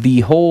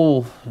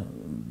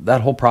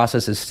that whole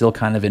process is still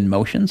kind of in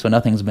motion. So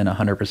nothing's been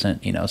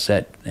 100%,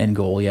 set end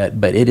goal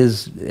yet, but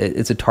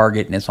it's a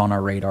target, and it's on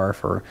our radar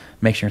for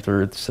making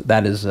sure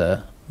that is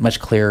much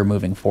clearer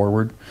moving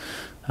forward.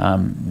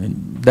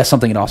 That's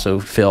something that also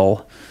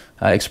Phil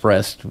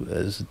expressed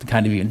as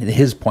kind of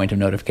his point of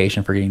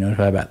notification for getting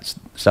notified about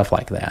stuff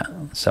like that.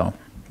 So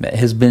it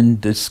has been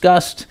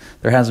discussed.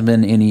 There hasn't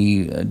been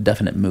any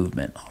definite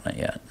movement on it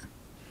yet.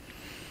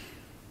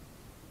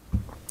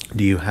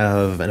 Do you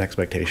have an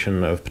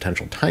expectation of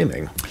potential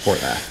timing for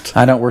that?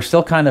 I don't. We're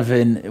still kind of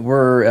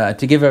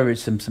to give everybody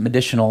some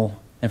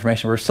additional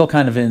information, we're still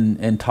kind of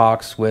in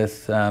talks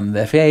with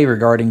the FAA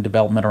regarding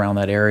development around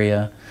that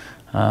area.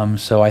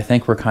 So I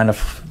think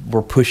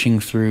we're pushing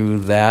through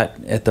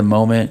that at the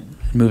moment,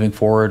 moving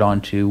forward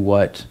onto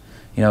what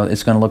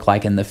it's going to look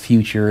like in the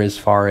future as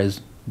far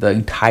as the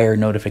entire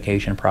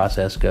notification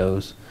process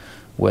goes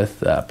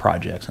with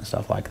projects and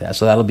stuff like that.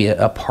 So that'll be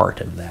a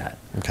part of that.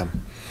 Okay.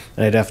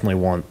 And I definitely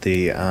want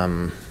the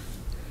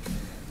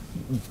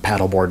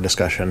paddleboard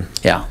discussion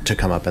to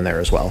come up in there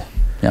as well.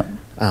 Yep.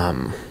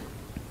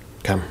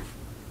 Okay.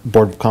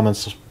 Board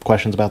comments,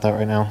 questions about that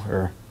right now?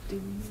 Or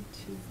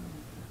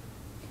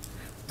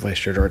Vice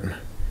Chair Jordan?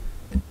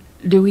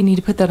 Do we need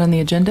to put that on the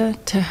agenda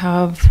to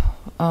have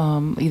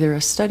either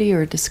a study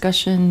or a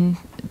discussion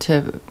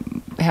to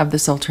have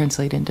this all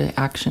translate into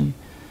action?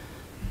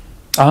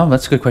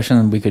 That's a good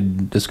question. We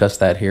could discuss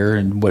that here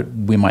and what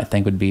we might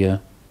think would be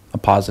a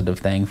positive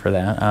thing for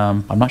that.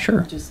 I'm not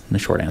sure. Just the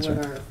short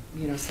answer.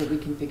 So we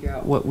can figure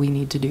out what we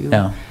need to do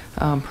Yeah.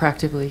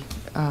 practically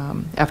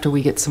after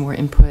we get some more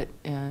input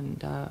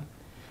and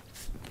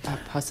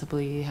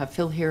possibly have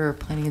Phil here or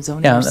planning and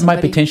zoning. Yeah, or that might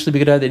somebody. potentially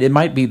be a good idea. It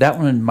might be, that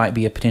one might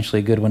be a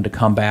potentially good one to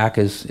come back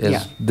as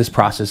Yeah. this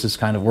process is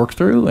kind of worked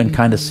through and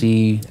kind of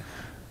see.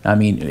 I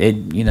mean,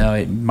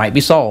 it might be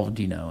solved,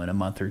 in a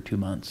month or 2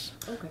 months.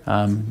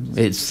 Okay.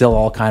 It's still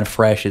all kind of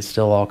fresh. It's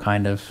still all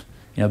kind of,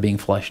 being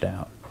fleshed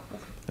out.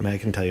 I mean, I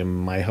can tell you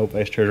my hope,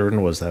 Vice Chair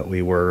Jordan, was that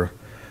we were,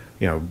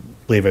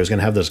 believe I was going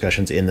to have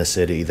discussions in the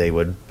city. They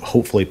would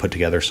hopefully put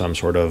together some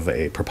sort of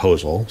a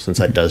proposal, since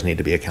that does need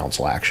to be a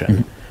council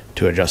action,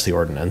 to adjust the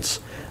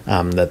ordinance,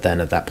 that then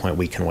at that point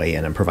we can weigh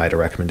in and provide a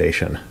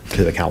recommendation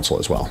to the council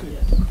as well.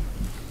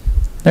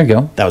 There you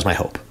go. That was my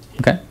hope.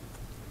 Okay.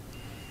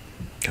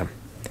 Okay.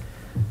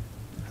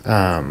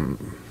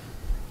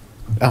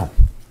 Oh,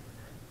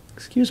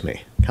 excuse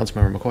me,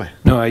 Councilmember McCoy.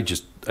 No, I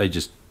just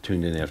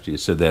tuned in after you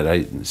said that.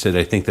 I said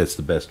I think that's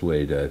the best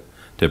way to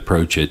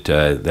approach it.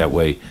 That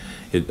way,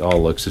 it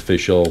all looks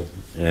official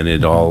and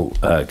it all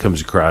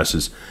comes across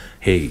as,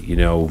 hey,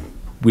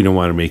 we don't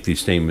want to make these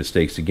same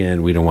mistakes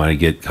again. We don't want to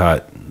get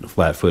caught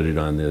flat-footed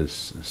on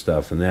this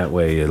stuff, and that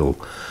way it'll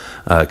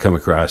come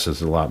across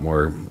as a lot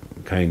more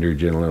kinder,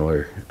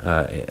 gentler,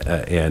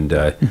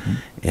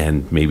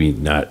 and maybe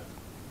not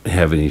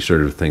have any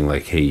sort of thing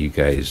like, hey, you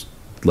guys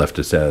left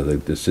us out of the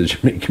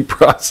decision-making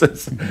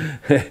process.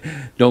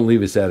 Don't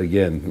leave us out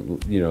again.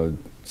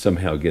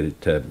 Somehow get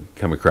it to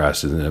come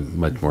across in a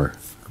much more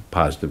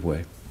positive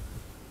way.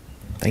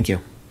 Thank you.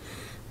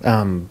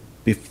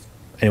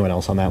 Anyone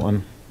else on that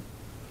one?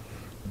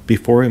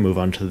 Before we move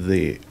on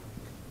to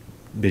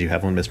did you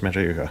have one, Mr.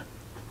 Metro? You go.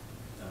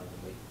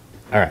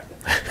 All right.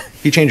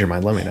 If you change your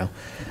mind, let me know.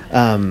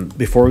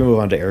 Before we move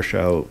on to air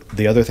show,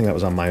 the other thing that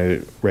was on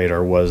my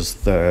radar was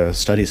the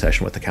study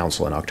session with the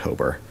council in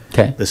October.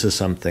 Okay. This is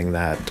something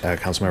that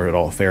Councilmember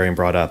Adolph Farian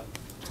brought up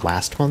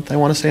last month, I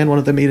want to say, in one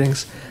of the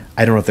meetings.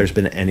 I don't know if there's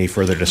been any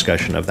further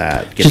discussion of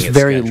that, getting Just it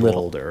very scheduled,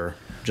 little. or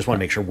just want to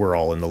make sure we're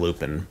all in the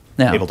loop and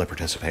Yeah. able to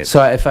participate.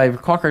 So if I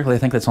recall correctly, I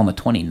think that's on the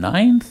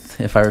 29th.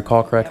 If I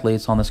recall correctly,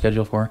 it's on the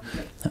schedule for.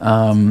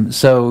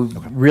 So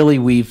really,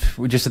 we're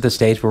just at the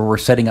stage where we're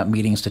setting up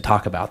meetings to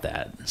talk about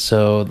that.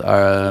 So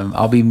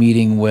I'll be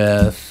meeting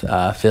with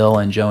Phil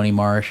and Joni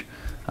Marsh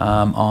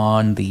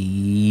on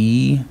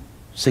the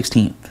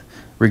 16th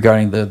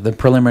regarding the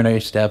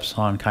preliminary steps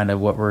on kind of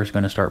what we're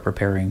going to start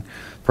preparing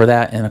for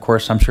that. And of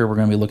course, I'm sure we're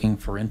going to be looking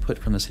for input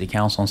from the city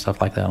council and stuff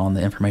like that on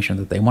the information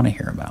that they want to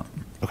hear about.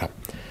 Okay.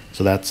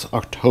 So that's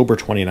October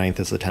 29th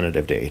is the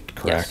tentative date,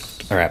 correct?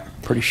 Yes. All right.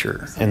 Pretty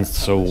sure. And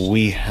so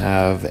we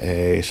have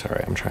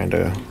sorry, I'm trying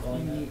to,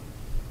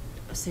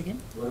 Say again?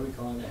 What are we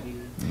calling that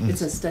meeting?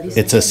 It's a study it's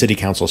a session? city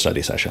council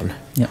study session.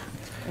 Yep.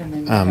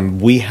 And then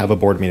We have a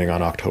board meeting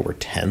on October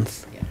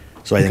 10th.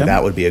 So I think Okay.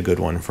 that would be a good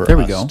one for There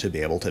we us go. to be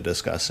able to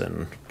discuss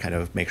and kind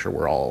of make sure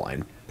we're all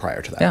aligned prior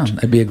to that. Yeah,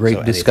 that'd be a great So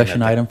anything discussion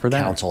that the item for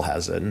that. Council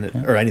has,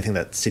 or anything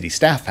that city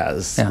staff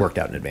has Yeah. worked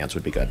out in advance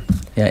would be good.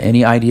 Yeah,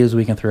 any ideas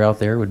we can throw out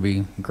there would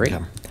be great.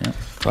 Okay. Yeah.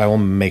 So I will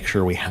make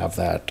sure we have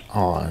that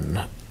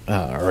on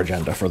our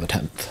agenda for the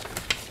 10th.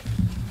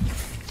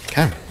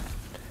 Okay.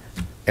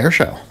 Air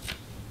show.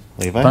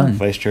 Levi, Fun.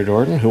 Vice Chair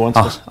Jordan, who wants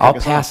to I'll kick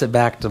us pass off? it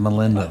back to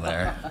Melinda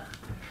there.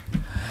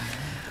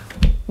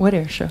 What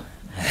air show?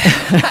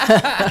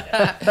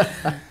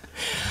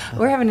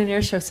 We're having an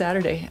air show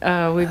Saturday.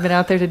 We've been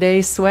out there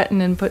today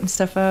sweating and putting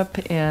stuff up,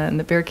 and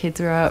the barricades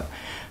are up.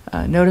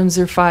 Notems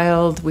are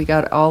filed. We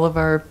got all of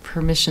our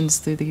permissions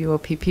through the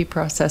UOPP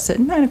process at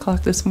 9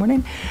 o'clock this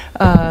morning.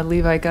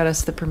 Levi got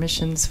us the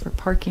permissions for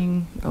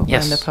parking over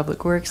Yes. in the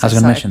Public Works. I was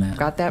gonna So mention that.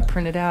 Got that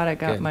printed out. I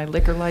got Good. my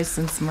liquor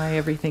license, my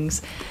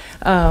everything's.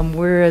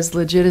 We're as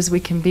legit as we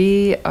can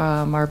be.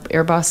 Our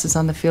air boss is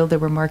on the field. They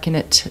were marking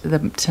it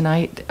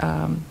tonight,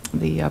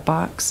 the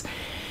box.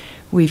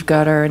 We've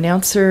got our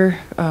announcer.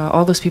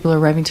 All those people are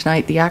arriving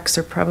tonight. The acts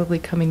are probably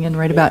coming in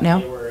right about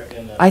now.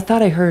 I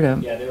thought I heard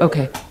them.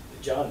 Okay.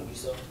 John, you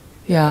saw?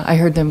 Yeah, I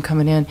heard them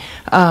coming in.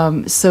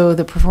 So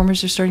the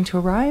performers are starting to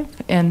arrive,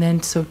 and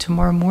then so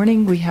tomorrow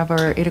morning we have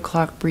our 8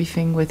 o'clock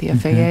briefing with the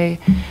FAA,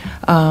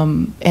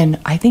 and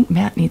I think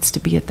Matt needs to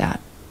be at that.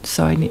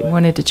 So I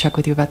wanted to check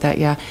with you about that,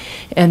 yeah.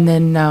 And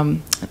then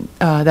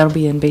that'll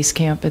be in base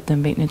camp at the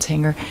maintenance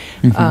hangar.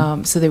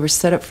 So they were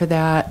set up for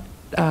that.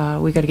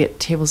 We got to get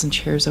tables and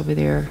chairs over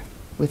there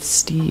with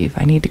Steve.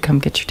 I need to come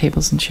get your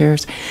tables and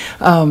chairs.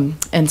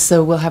 And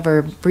so we'll have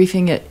our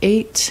briefing at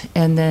 8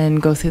 and then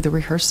go through the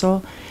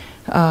rehearsal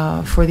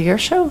for the air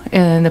show.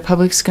 And the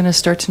public's going to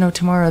start to know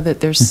tomorrow that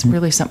there's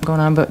really something going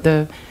on. But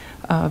the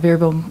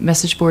variable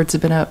message boards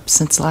have been up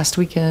since last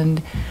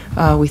weekend.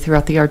 We threw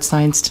out the yard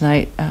signs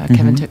tonight.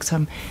 Kevin took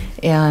some.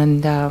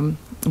 And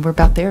we're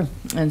about there.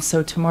 And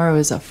so tomorrow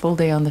is a full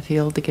day on the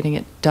field to getting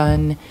it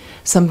done.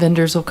 Some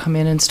vendors will come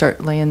in and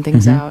start laying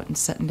things out and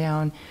setting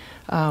down.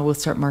 We'll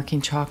start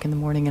marking chalk in the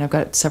morning, and I've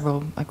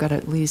got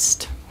at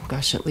least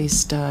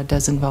a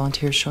dozen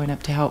volunteers showing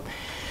up to help.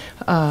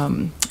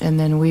 And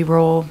then we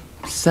roll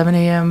 7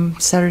 a.m.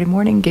 Saturday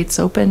morning, gates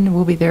open.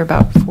 We'll be there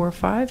about 4 or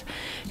 5,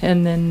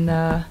 and then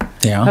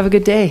Yeah. have a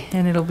good day.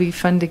 And it'll be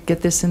fun to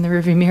get this in the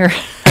rearview mirror.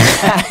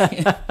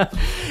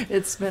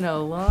 It's been a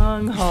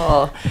long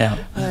haul. Yeah.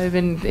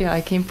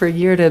 I came for a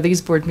year to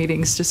these board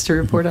meetings just to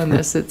report on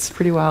this. It's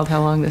pretty wild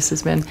how long this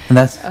has been. And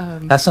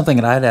that's something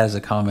that I'd add as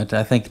a comment.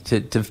 I think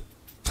to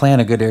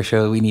plan a good air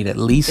show, we need at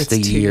least It's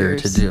a 2 year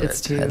years. to do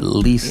It's it. 2. At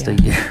least a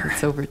Yeah, year.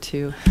 It's over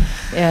 2.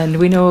 And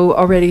we know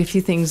already a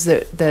few things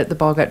that the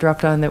ball got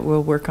dropped on that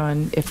we'll work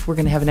on if we're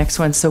going to have a next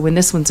one. So when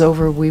this one's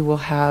over, we will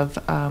have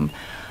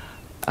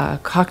a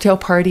cocktail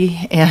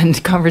party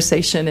and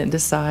conversation and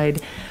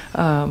decide,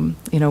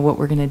 what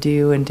we're going to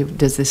do. And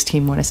does this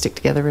team want to stick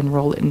together and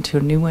roll it into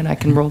a new one? I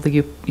can roll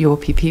the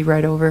UOPP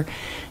right over.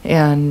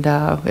 And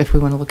if we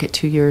want to look at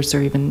 2 years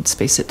or even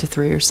space it to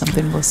 3 or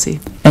something, we'll see.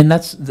 And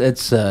that's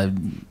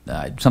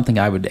something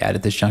I would add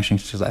at this junction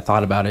because I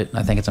thought about it. And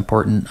I think it's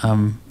important.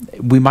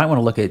 We might want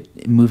to look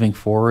at moving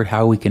forward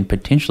how we can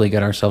potentially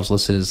get ourselves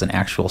listed as an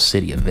actual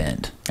city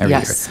event every year.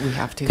 Yes, we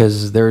have to.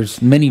 Because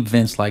there's many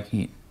events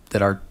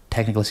that are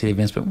technically city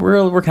events, but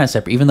we're kind of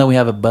separate. Even though we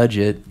have a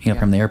budget,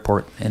 from the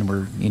airport, and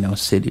we're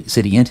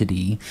city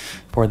entity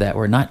for that,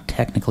 we're not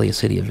technically a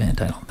city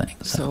event. I don't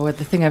think. So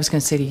the thing I was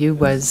going to say to you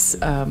was,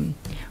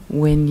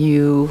 when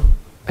you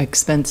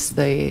expense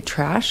the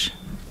trash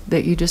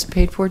that you just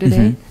paid for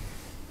today,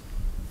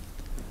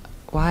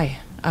 why?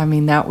 I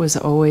mean, that was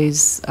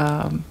always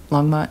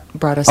Longmont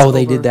brought us. Oh,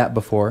 they did that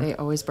before? They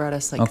always brought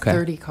us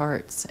 30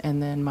 carts,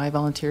 and then my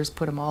volunteers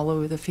put them all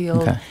over the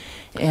field. Okay.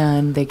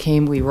 And they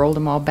came, we rolled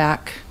them all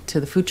back to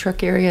the food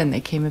truck area, and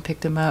they came and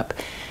picked them up.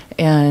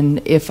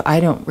 And if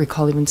I don't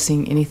recall even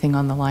seeing anything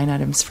on the line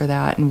items for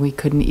that, and we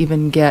couldn't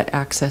even get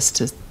access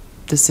to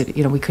the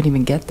city, we couldn't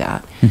even get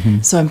that.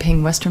 So I'm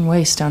paying Western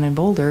Waste down in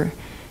Boulder,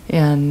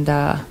 and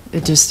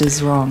it just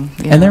is wrong.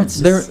 And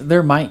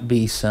there might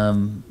be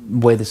some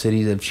way the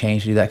cities have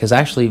changed to do that, because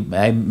actually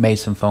I made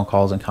some phone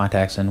calls and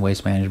contacts in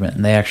waste management,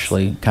 and they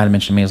actually kind of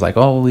mentioned to me as like,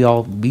 oh,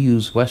 we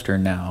use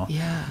Western now.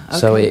 Yeah.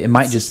 So okay. it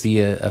might just be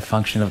a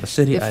function of the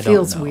city. It I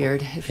feels don't know.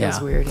 weird. It feels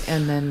weird.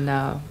 And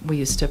then we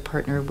used to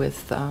partner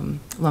with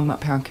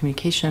Longmont Power and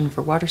Communication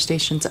for water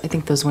stations. I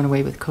think those went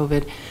away with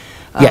COVID.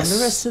 Yes.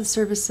 The rest of the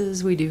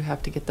services, we do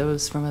have to get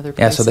those from other Yeah,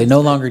 places. so they no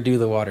longer do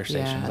the water Yeah,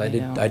 stations. I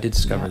know. I did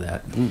discover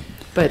Yeah. that.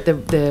 But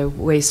the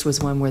waste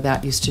was one where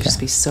that used to just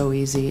be so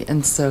easy.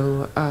 And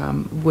so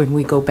when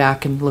we go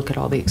back and look at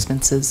all the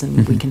expenses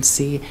and we can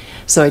see,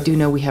 so I do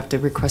know we have to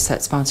request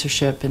that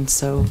sponsorship. And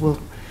so we'll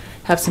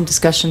have some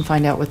discussion,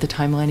 find out what the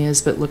timeline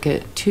is, but look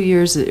at 2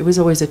 years. It was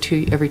always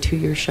every 2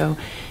 year show.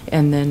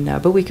 And then,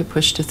 but we could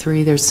push to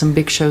 3. There's some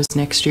big shows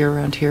next year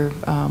around here.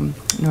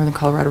 Northern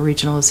Colorado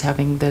Regional is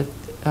having they're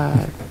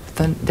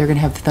going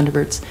to have the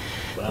Thunderbirds.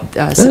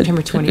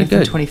 September 20th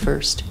and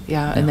 21st.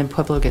 Yeah, and then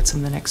Pueblo gets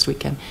them the next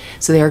weekend.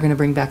 So they are going to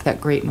bring back that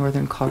great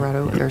Northern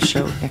Colorado Air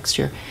Show next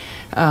year.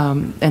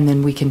 And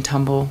then we can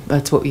tumble.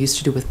 That's what we used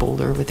to do with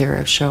Boulder with their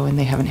air show, and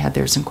they haven't had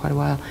theirs in quite a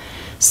while.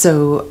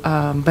 So,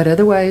 but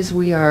otherwise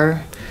we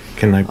are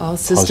Can I all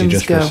pause you systems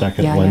just go. for a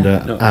second, Yeah,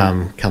 Linda? No,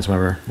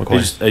 Councilmember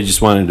McCoy. I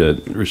just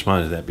wanted to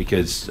respond to that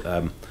because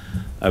I'm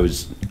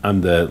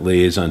the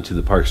liaison to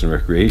the Parks and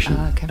Recreation,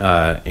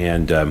 okay.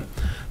 and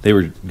they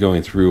were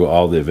going through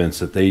all the events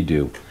that they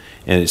do,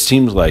 and it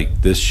seems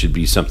like this should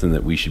be something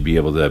that we should be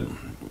able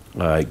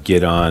to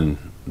get on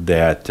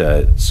that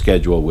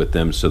schedule with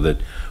them, so that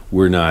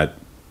we're not,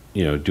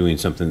 doing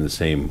something the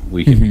same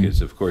weekend,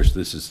 because of course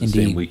this is the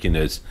same weekend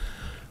as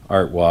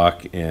Art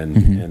Walk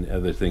and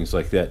other things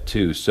like that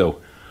too.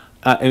 So.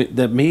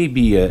 That may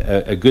be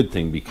a good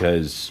thing,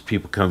 because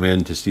people come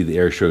in to see the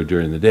air show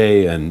during the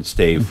day and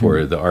stay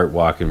for the art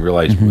walk and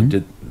realize, well,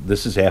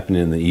 this is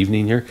happening in the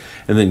evening here,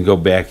 and then go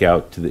back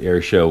out to the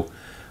air show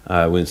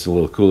when it's a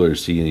little cooler to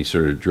see any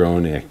sort of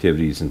drone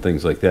activities and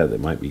things like that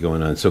might be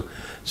going on.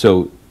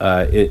 So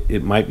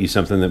it might be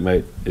something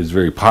that is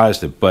very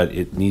positive, but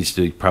it needs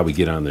to probably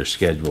get on their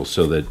schedule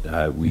so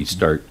that we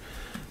start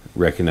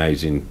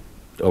recognizing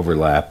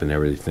overlap and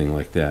everything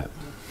like that.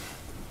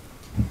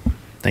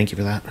 Thank you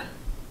for that.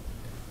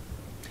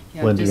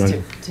 Yeah, Linda, just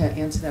you to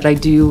answer that, I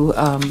do.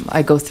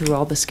 I go through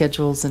all the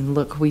schedules and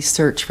look. We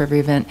search for every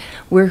event.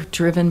 We're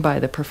driven by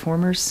the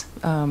performers'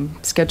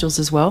 schedules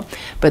as well.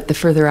 But the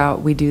further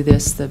out we do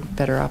this, the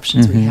better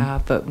options we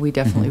have. But we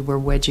definitely were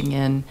wedging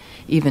in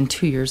even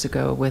 2 years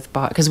ago with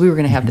because we were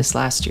going to have this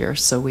last year,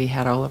 so we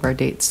had all of our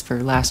dates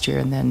for last year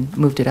and then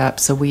moved it up.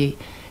 So we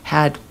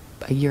had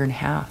a year and a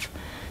half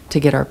to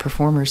get our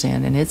performers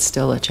in, and it's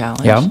still a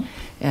challenge. Yeah.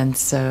 And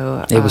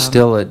so It was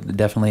still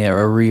definitely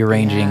a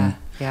rearranging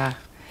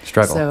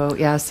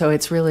struggle. So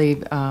it's really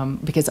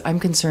because I'm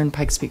concerned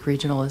Pikes Peak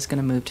Regional is going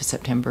to move to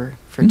September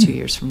for 2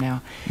 years from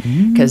now,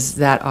 because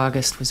that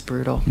August was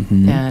brutal,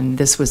 and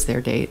this was their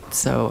date.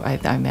 So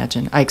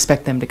I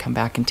expect them to come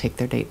back and take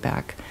their date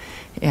back,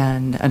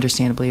 and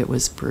understandably it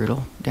was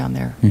brutal down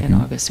there in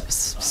August. It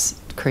was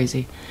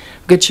crazy.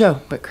 Good show,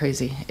 but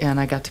crazy,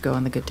 and I got to go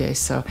on the good day.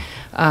 So.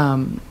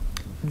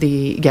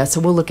 So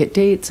we'll look at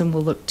dates, and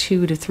we'll look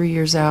 2 to 3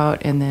 years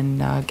out, and then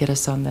get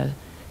us on the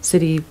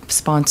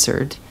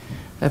city-sponsored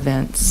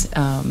events.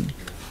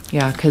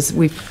 Because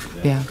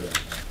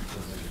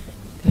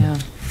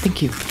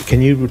Thank you.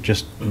 Can you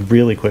just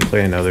really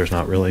quickly, I know there's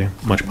not really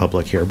much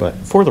public here, but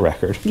for the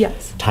record,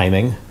 Yes.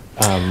 timing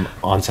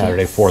on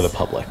Saturday for the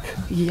public.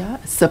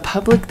 Yes, the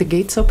public, the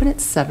gates open at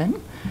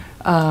 7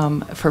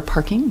 for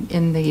parking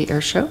in the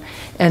air show.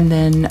 And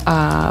then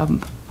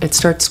it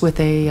starts with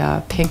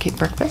a pancake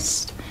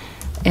breakfast.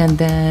 And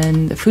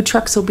then the food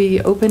trucks will be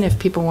open if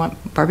people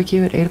want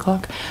barbecue at 8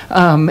 o'clock.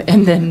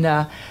 And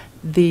then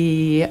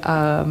the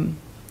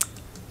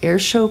air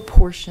show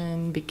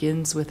portion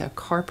begins with a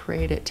car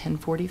parade at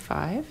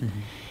 10:45.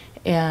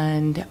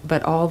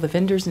 But all the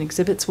vendors and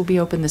exhibits will be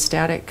open.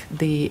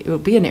 It will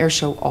be an air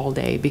show all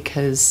day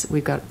because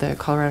we've got the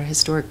Colorado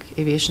Historic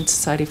Aviation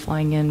Society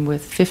flying in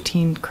with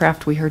 15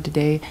 craft we heard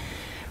today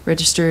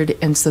registered,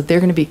 and so they're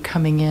going to be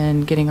coming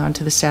in, getting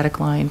onto the static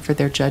line for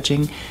their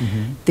judging.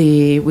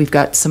 We've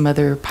got some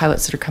other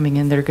pilots that are coming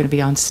in that are going to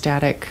be on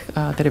static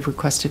that have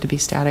requested to be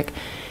static,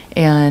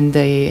 and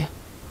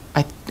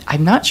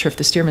I'm not sure if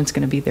the Stearman's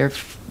going to be there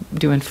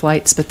doing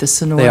flights, but the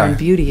Sonora and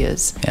Beauty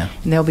is. Yeah.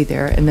 And they'll be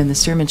there, and then the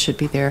Stearman should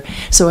be there.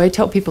 So I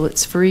tell people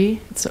it's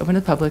free, it's open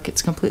to the public,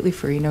 it's completely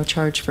free, no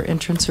charge for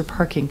entrance or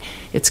parking.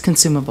 It's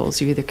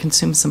consumables. You either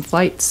consume some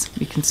flights,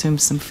 you consume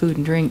some food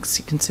and drinks,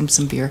 you consume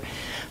some beer.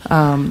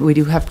 We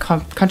do have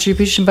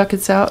contribution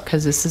buckets out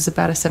because this is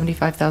about a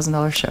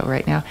 $75,000 show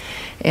right now.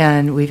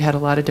 And we've had a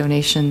lot of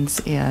donations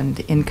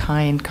and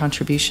in-kind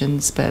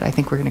contributions, but I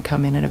think we're going to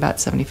come in at about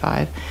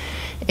 75.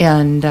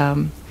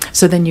 And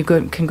so then you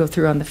can go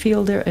through on the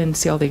field and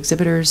see all the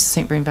exhibitors: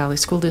 St. Vrain Valley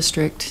School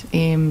District,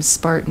 Ames,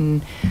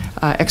 Spartan,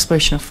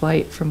 Exploration of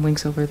Flight from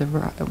Wings Over the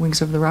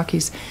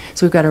Rockies.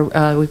 So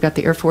we've got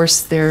the Air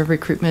Force, their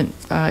recruitment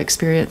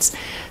experience.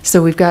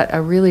 So we've got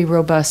a really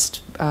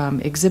robust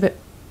exhibit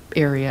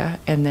area.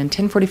 And then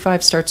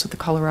 10:45 starts with the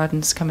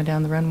Coloradans coming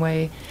down the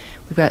runway.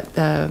 We've got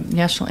the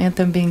national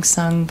anthem being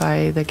sung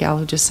by the gal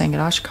who just sang at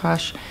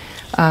Oshkosh.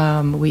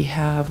 We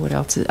have, what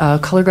else?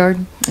 Color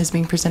Guard is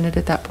being presented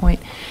at that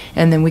point.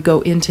 And then we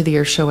go into the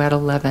air show at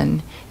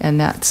 11, and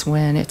that's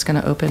when it's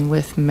going to open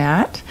with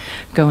Matt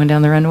going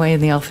down the runway in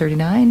the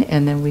L-39,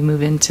 and then we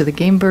move into the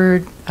Game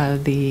Bird.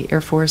 The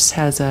Air Force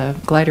has a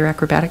glider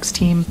acrobatics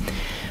team.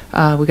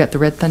 We got the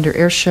Red Thunder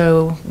Air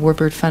Show,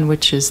 Warbird Fun,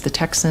 which is the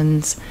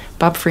Texans,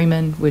 Bob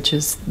Freeman, which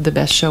is the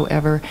best show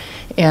ever,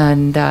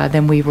 and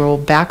then we roll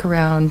back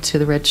around to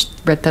the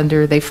Red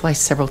Thunder. They fly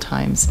several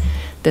times.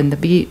 Then the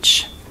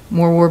beach,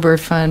 more Warbird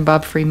Fun,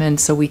 Bob Freeman.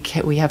 So we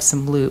have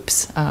some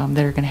loops that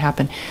are going to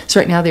happen. So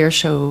right now the air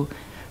show,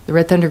 the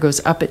Red Thunder goes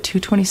up at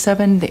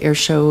 2:27. The air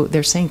show,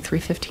 they're saying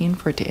 3:15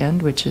 for it to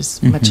end, which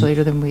is much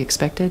later than we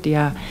expected.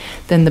 Yeah.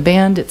 Then the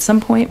band at some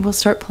point will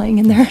start playing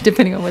in there,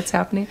 depending on what's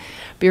happening.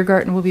 Beer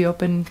garden will be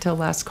open till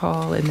last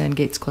call, and then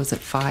gates close at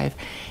 5.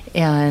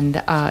 And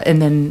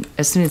then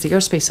as soon as the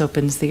airspace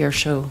opens, the air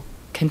show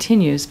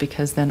continues,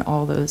 because then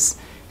all those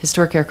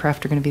historic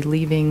aircraft are going to be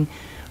leaving.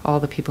 All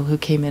the people who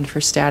came in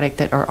for static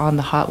that are on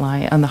the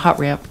hotline, on the hot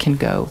ramp, can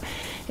go.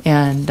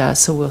 And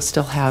so we'll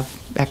still have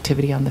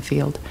activity on the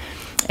field.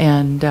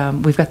 And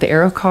we've got the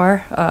Aero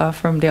car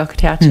from Dale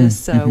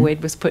Katachis.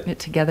 Wade was putting it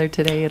together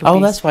today.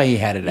 That's why he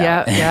had it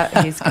out.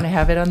 Yeah, he's going to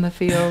have it on the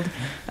field.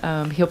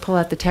 He'll pull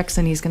out the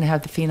Texan. He's going to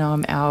have the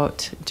Phenom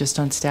out just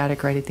on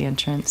static right at the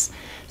entrance.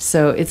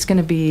 So it's going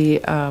to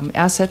be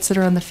assets that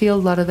are on the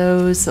field, a lot of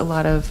those, a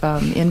lot of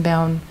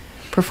inbound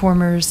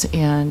performers,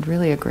 and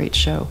really a great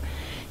show.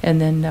 And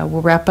then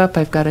we'll wrap up.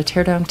 I've got a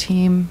teardown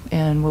team,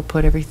 and we'll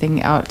put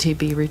everything out to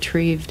be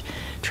retrieved,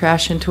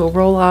 trash into a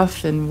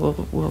roll-off, and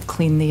we'll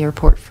clean the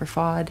airport for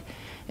FOD,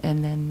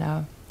 and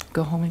then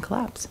go home and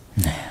collapse.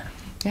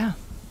 Yeah.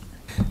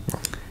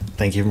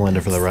 Thank you,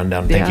 Melinda, for the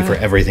rundown. Thank you for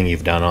everything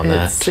you've done on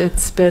that.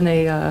 It's been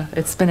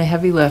a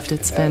heavy lift.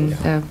 It's been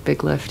a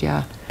big lift,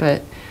 yeah.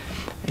 But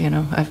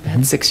I've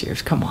had 6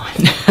 years. Come on.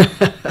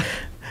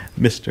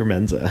 Mr.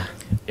 Menza.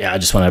 Yeah, I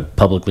just want to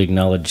publicly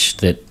acknowledge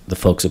that the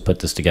folks that put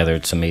this together,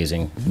 it's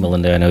amazing.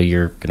 Melinda, I know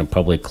you're going to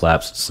probably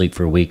collapse sleep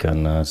for a week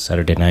on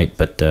Saturday night,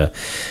 but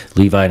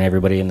Levi and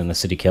everybody, and then the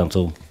city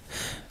council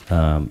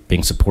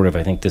being supportive.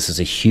 I think this is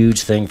a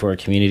huge thing for our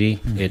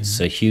community. It's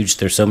a huge,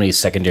 there's so many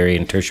secondary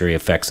and tertiary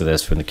effects of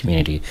this from the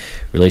community.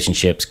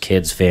 Relationships,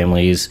 kids,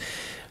 families,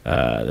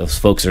 those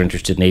folks that are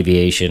interested in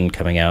aviation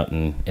coming out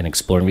and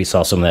exploring. We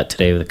saw some of that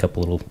today with a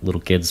couple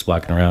little kids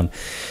walking around.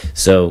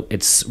 So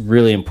it's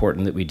really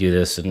important that we do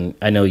this, and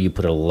I know you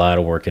put a lot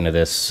of work into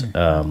this.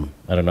 I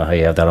don't know how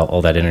you have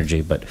all that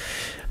energy, but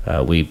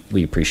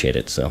we appreciate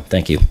it. So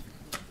thank you.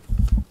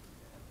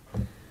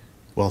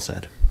 Well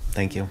said.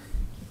 Thank you.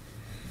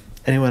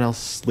 Anyone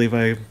else?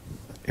 Levi,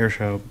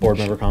 Airshow, board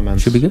member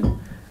comments? Should be good. All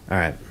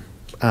right.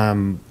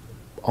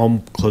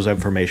 All close out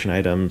information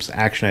items,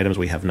 action items,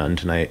 we have none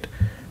tonight.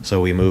 So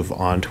we move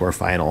on to our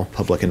final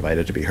public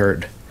invited to be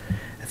heard.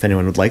 If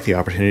anyone would like the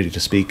opportunity to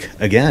speak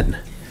again,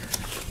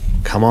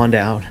 come on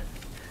down.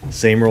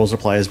 Same rules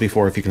apply as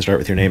before. If you can start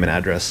with your name and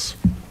address,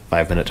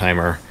 5-minute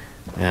timer,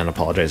 And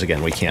apologize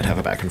again, we can't have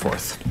a back and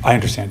forth. I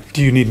understand.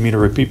 Do you need me to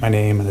repeat my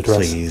name and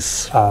address?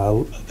 Please.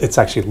 It's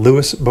actually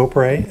Louis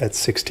Beaupre at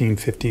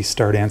 1650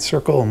 Star Dance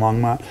Circle in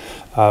Longmont.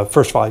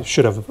 First of all, I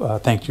should have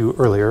thanked you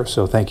earlier,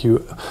 so thank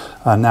you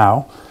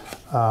now.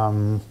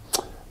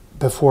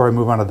 Before I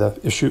move on to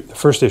the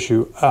first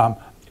issue,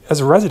 as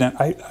a resident,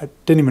 I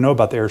didn't even know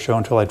about the air show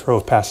until I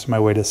drove past my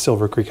way to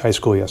Silver Creek High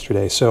School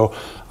yesterday. So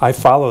I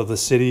follow the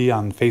city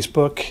on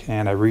Facebook,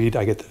 and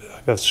I get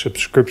a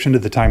subscription to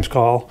the Times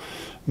Call.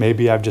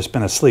 Maybe I've just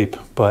been asleep,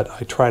 but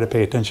I try to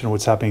pay attention to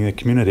what's happening in the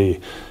community.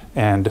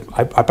 And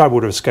I probably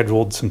would have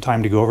scheduled some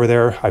time to go over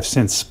there. I've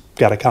since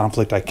got a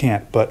conflict, I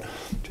can't, but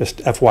just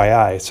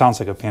FYI, it sounds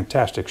like a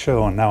fantastic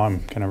show, and now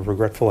I'm kind of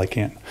regretful I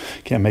can't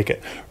make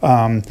it.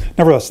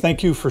 Nevertheless,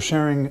 thank you for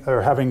sharing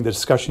or having the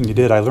discussion you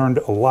did. I learned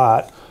a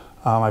lot.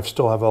 I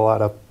still have a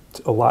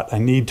lot I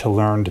need to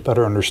learn to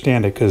better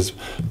understand it, because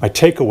my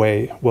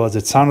takeaway was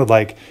it sounded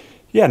like,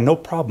 yeah, no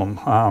problem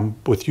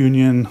with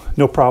Union,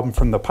 no problem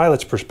from the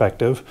pilot's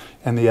perspective,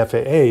 and the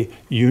FAA,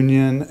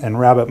 Union and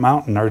Rabbit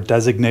Mountain are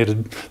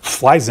designated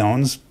fly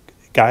zones.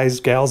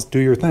 Guys, gals, do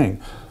your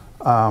thing.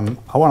 I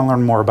want to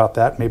learn more about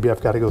that. Maybe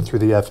I've got to go through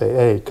the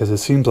FAA, because it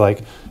seems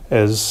like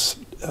as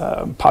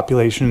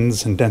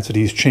populations and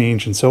densities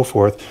change and so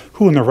forth,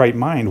 who in their right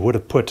mind would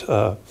have put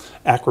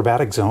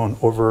acrobatic zone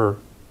over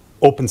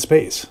open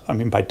space? I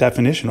mean, by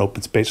definition,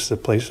 open space is a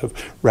place of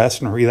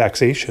rest and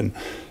relaxation.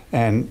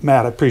 And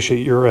Matt, I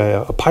appreciate you're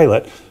a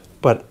pilot,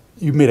 but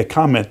you made a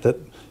comment that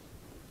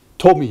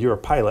told me you're a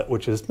pilot,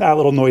 which is a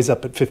little noise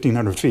up at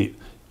 1,500 feet.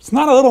 It's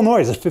not a little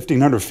noise at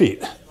 1,500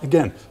 feet.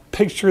 Again,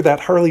 picture that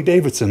Harley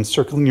Davidson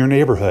circling your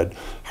neighborhood.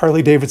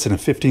 Harley Davidson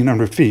at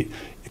 1,500 feet.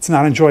 It's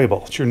not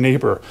enjoyable. It's your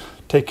neighbor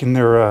taking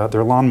their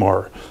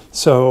lawnmower.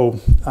 So,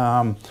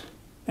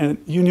 and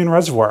Union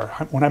Reservoir,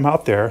 when I'm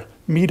out there,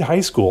 Meade High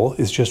School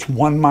is just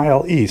 1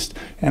 mile east,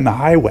 and the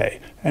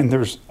highway, and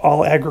there's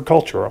all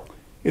agricultural.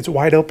 It's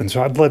wide open,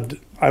 so I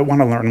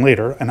want to learn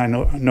later, and I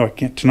know I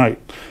can't tonight.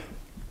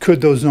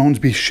 Could those zones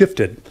be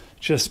shifted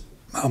just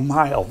a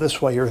mile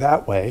this way or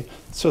that way,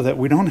 so that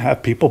we don't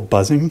have people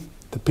buzzing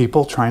the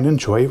people trying to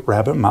enjoy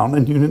Rabbit Mountain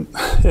and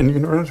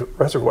Union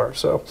Reservoir?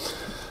 So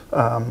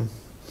I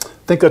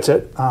think that's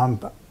it.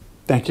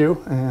 Thank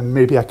you, and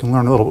maybe I can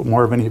learn a little bit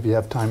more if any of you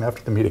have time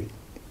after the meeting.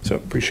 So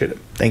appreciate it.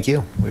 Thank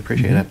you. We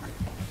appreciate it.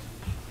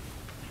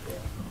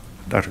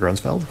 Dr.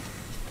 Grunsfeld?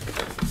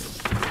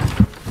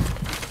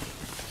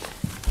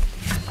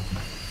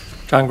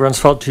 John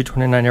Grunsfeld,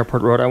 229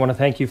 Airport Road. I want to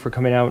thank you for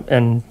coming out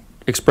and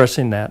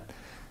expressing that,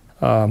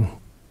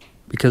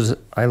 because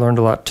I learned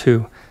a lot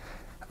too.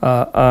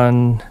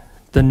 On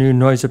the new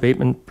noise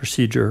abatement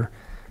procedure,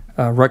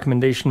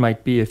 recommendation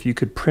might be if you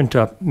could print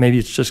up, maybe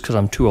it's just because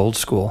I'm too old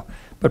school,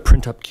 but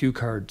print up cue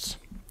cards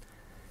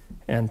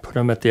and put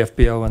them at the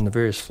FBO and the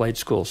various flight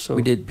schools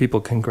so people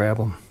can grab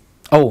them.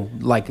 Oh,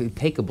 like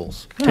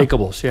takeables.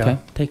 Takeables, yeah. Okay,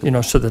 takeables. You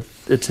know, so that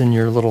it's in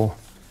your little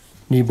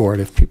knee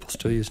board if people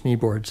still use knee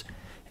boards.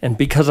 And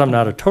because I'm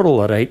not a total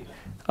Luddite,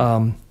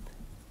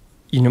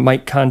 you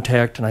might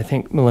contact, and I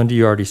think, Melinda,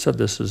 you already said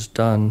this is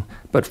done,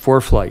 but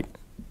ForeFlight,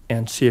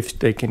 and see if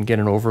they can get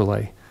an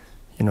overlay,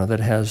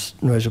 that has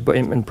noise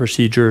abatement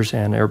procedures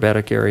and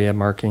aerobatic area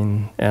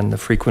marking, and the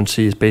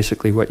frequency is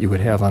basically what you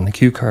would have on the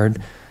cue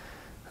card.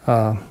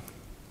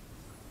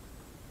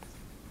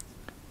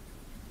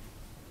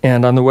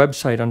 And on the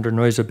website under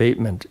noise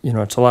abatement,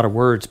 it's a lot of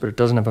words, but it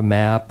doesn't have a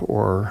map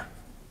or,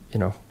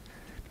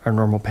 our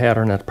normal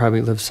pattern that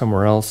probably lives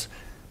somewhere else.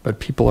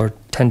 But people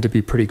tend to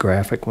be pretty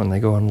graphic when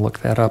they go and look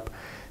that up.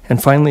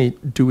 And finally,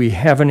 do we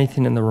have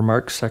anything in the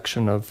remarks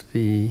section of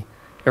the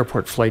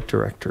airport flight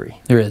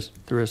directory? There is.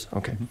 There is?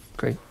 Okay,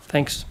 great.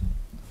 Thanks.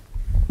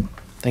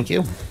 Thank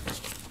you.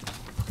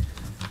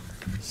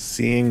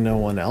 Seeing no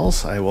one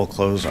else, I will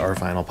close our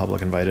final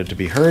public invited to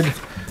be heard.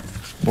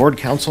 Board,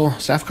 council,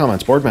 staff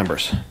comments, board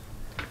members.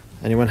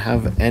 Anyone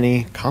have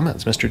any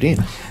comments? Mr.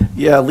 Dean.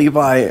 Yeah,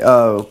 Levi,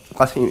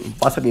 last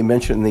time you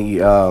mentioned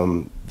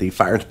the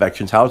fire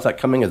inspections. How is that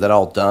coming? Is that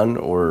all done,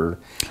 or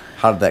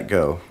how did that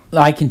go?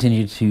 I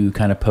continue to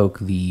kind of poke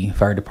the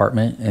fire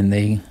department, and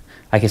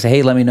I can say,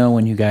 hey, let me know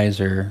when you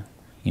guys are,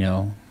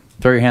 throw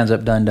your hands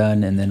up, done,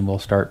 and then we'll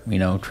start,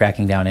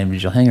 tracking down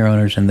individual hangar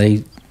owners. And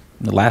the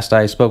last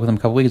I spoke with them a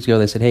couple weeks ago,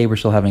 they said, hey, we're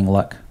still having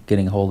luck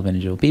getting a hold of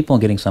individual people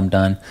and getting some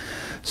done.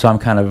 So I'm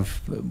kind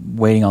of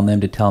waiting on them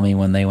to tell me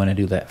when they want to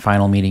do that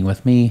final meeting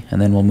with me,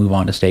 and then we'll move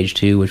on to stage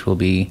 2, which will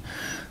be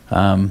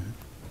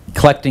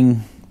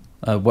collecting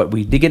what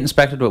we did get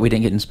inspected, what we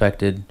didn't get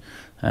inspected,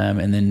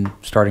 and then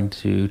starting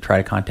to try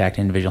to contact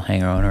individual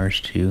hangar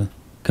owners to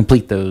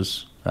complete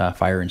those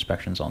fire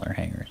inspections on their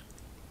hangars.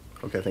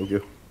 Okay, thank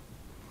you.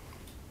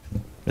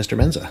 Mr.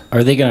 Menza.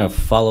 Are they going to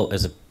follow,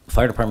 as a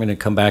fire department, to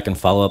come back and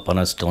follow up on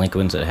us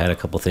delinquents that had a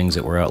couple things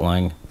that were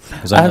outlying?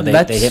 Because I know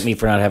they hit me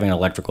for not having an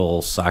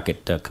electrical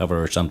socket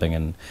cover or something,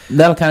 and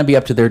that'll kind of be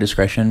up to their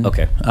discretion.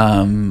 Okay.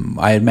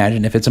 I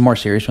imagine if it's a more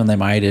serious one, they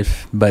might.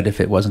 But if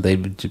it wasn't,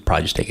 they'd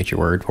probably just take it your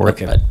word for it.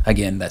 But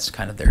again, that's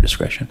kind of their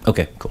discretion.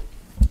 Okay, cool.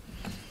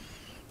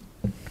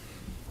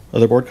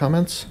 Other board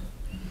comments?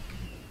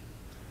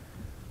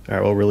 All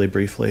right, well, really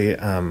briefly,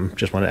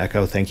 just want to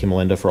echo thank you,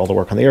 Melinda, for all the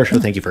work on the air show.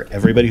 Thank you for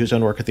everybody who's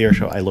done work at the air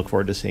show. I look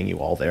forward to seeing you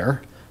all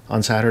there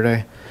on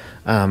Saturday.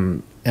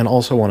 And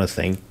also want to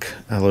thank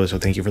Lois, so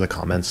thank you for the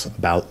comments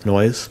about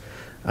noise.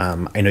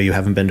 I know you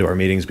haven't been to our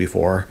meetings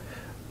before.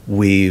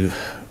 We've,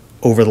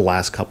 over the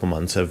last couple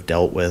months, have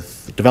dealt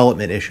with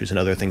development issues and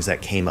other things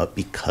that came up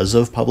because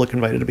of public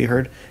invited to be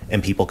heard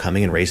and people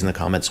coming and raising the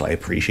comments. So I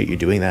appreciate you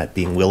doing that,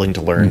 being willing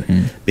to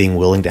learn, being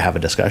willing to have a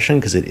discussion,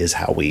 because it is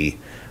how we,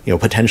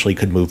 potentially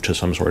could move to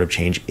some sort of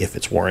change if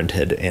it's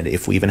warranted and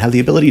if we even have the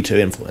ability to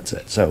influence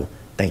it. So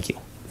thank you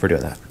for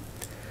doing that.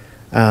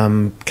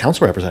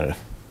 Council Representative.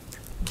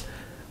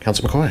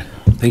 Council McCoy.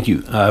 Thank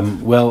you.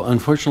 Well,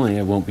 unfortunately,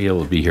 I won't be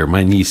able to be here.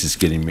 My niece is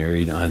getting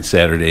married on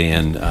Saturday,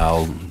 and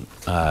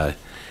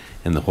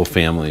and the whole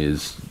family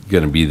is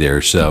going to be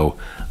there. So,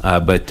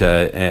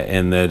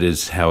 and that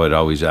is how it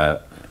always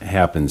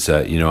happens.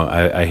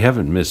 I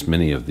haven't missed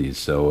many of these,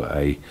 so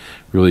I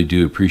really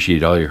do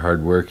appreciate all your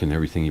hard work and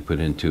everything you put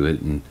into it,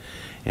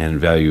 and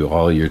value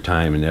all your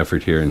time and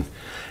effort here. And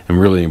I'm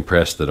really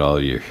impressed that all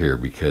of you are here,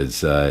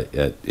 because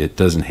it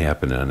doesn't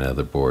happen on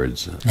other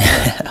boards.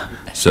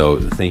 So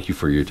thank you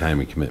for your time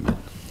and commitment.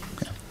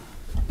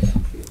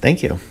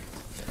 Thank you.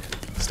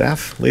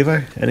 Staff,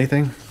 Levi,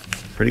 anything?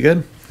 Pretty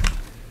good?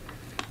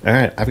 All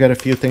right, I've got a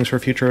few things for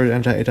future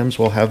agenda items.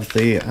 We'll have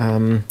the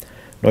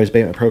noise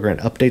abatement program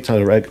updates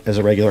as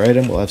a regular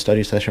item. We'll have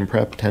study session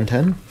prep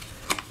 10:10.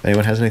 If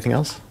anyone has anything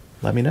else,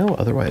 let me know.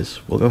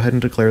 Otherwise, we'll go ahead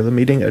and declare the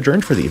meeting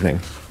adjourned for the evening.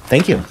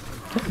 Thank you.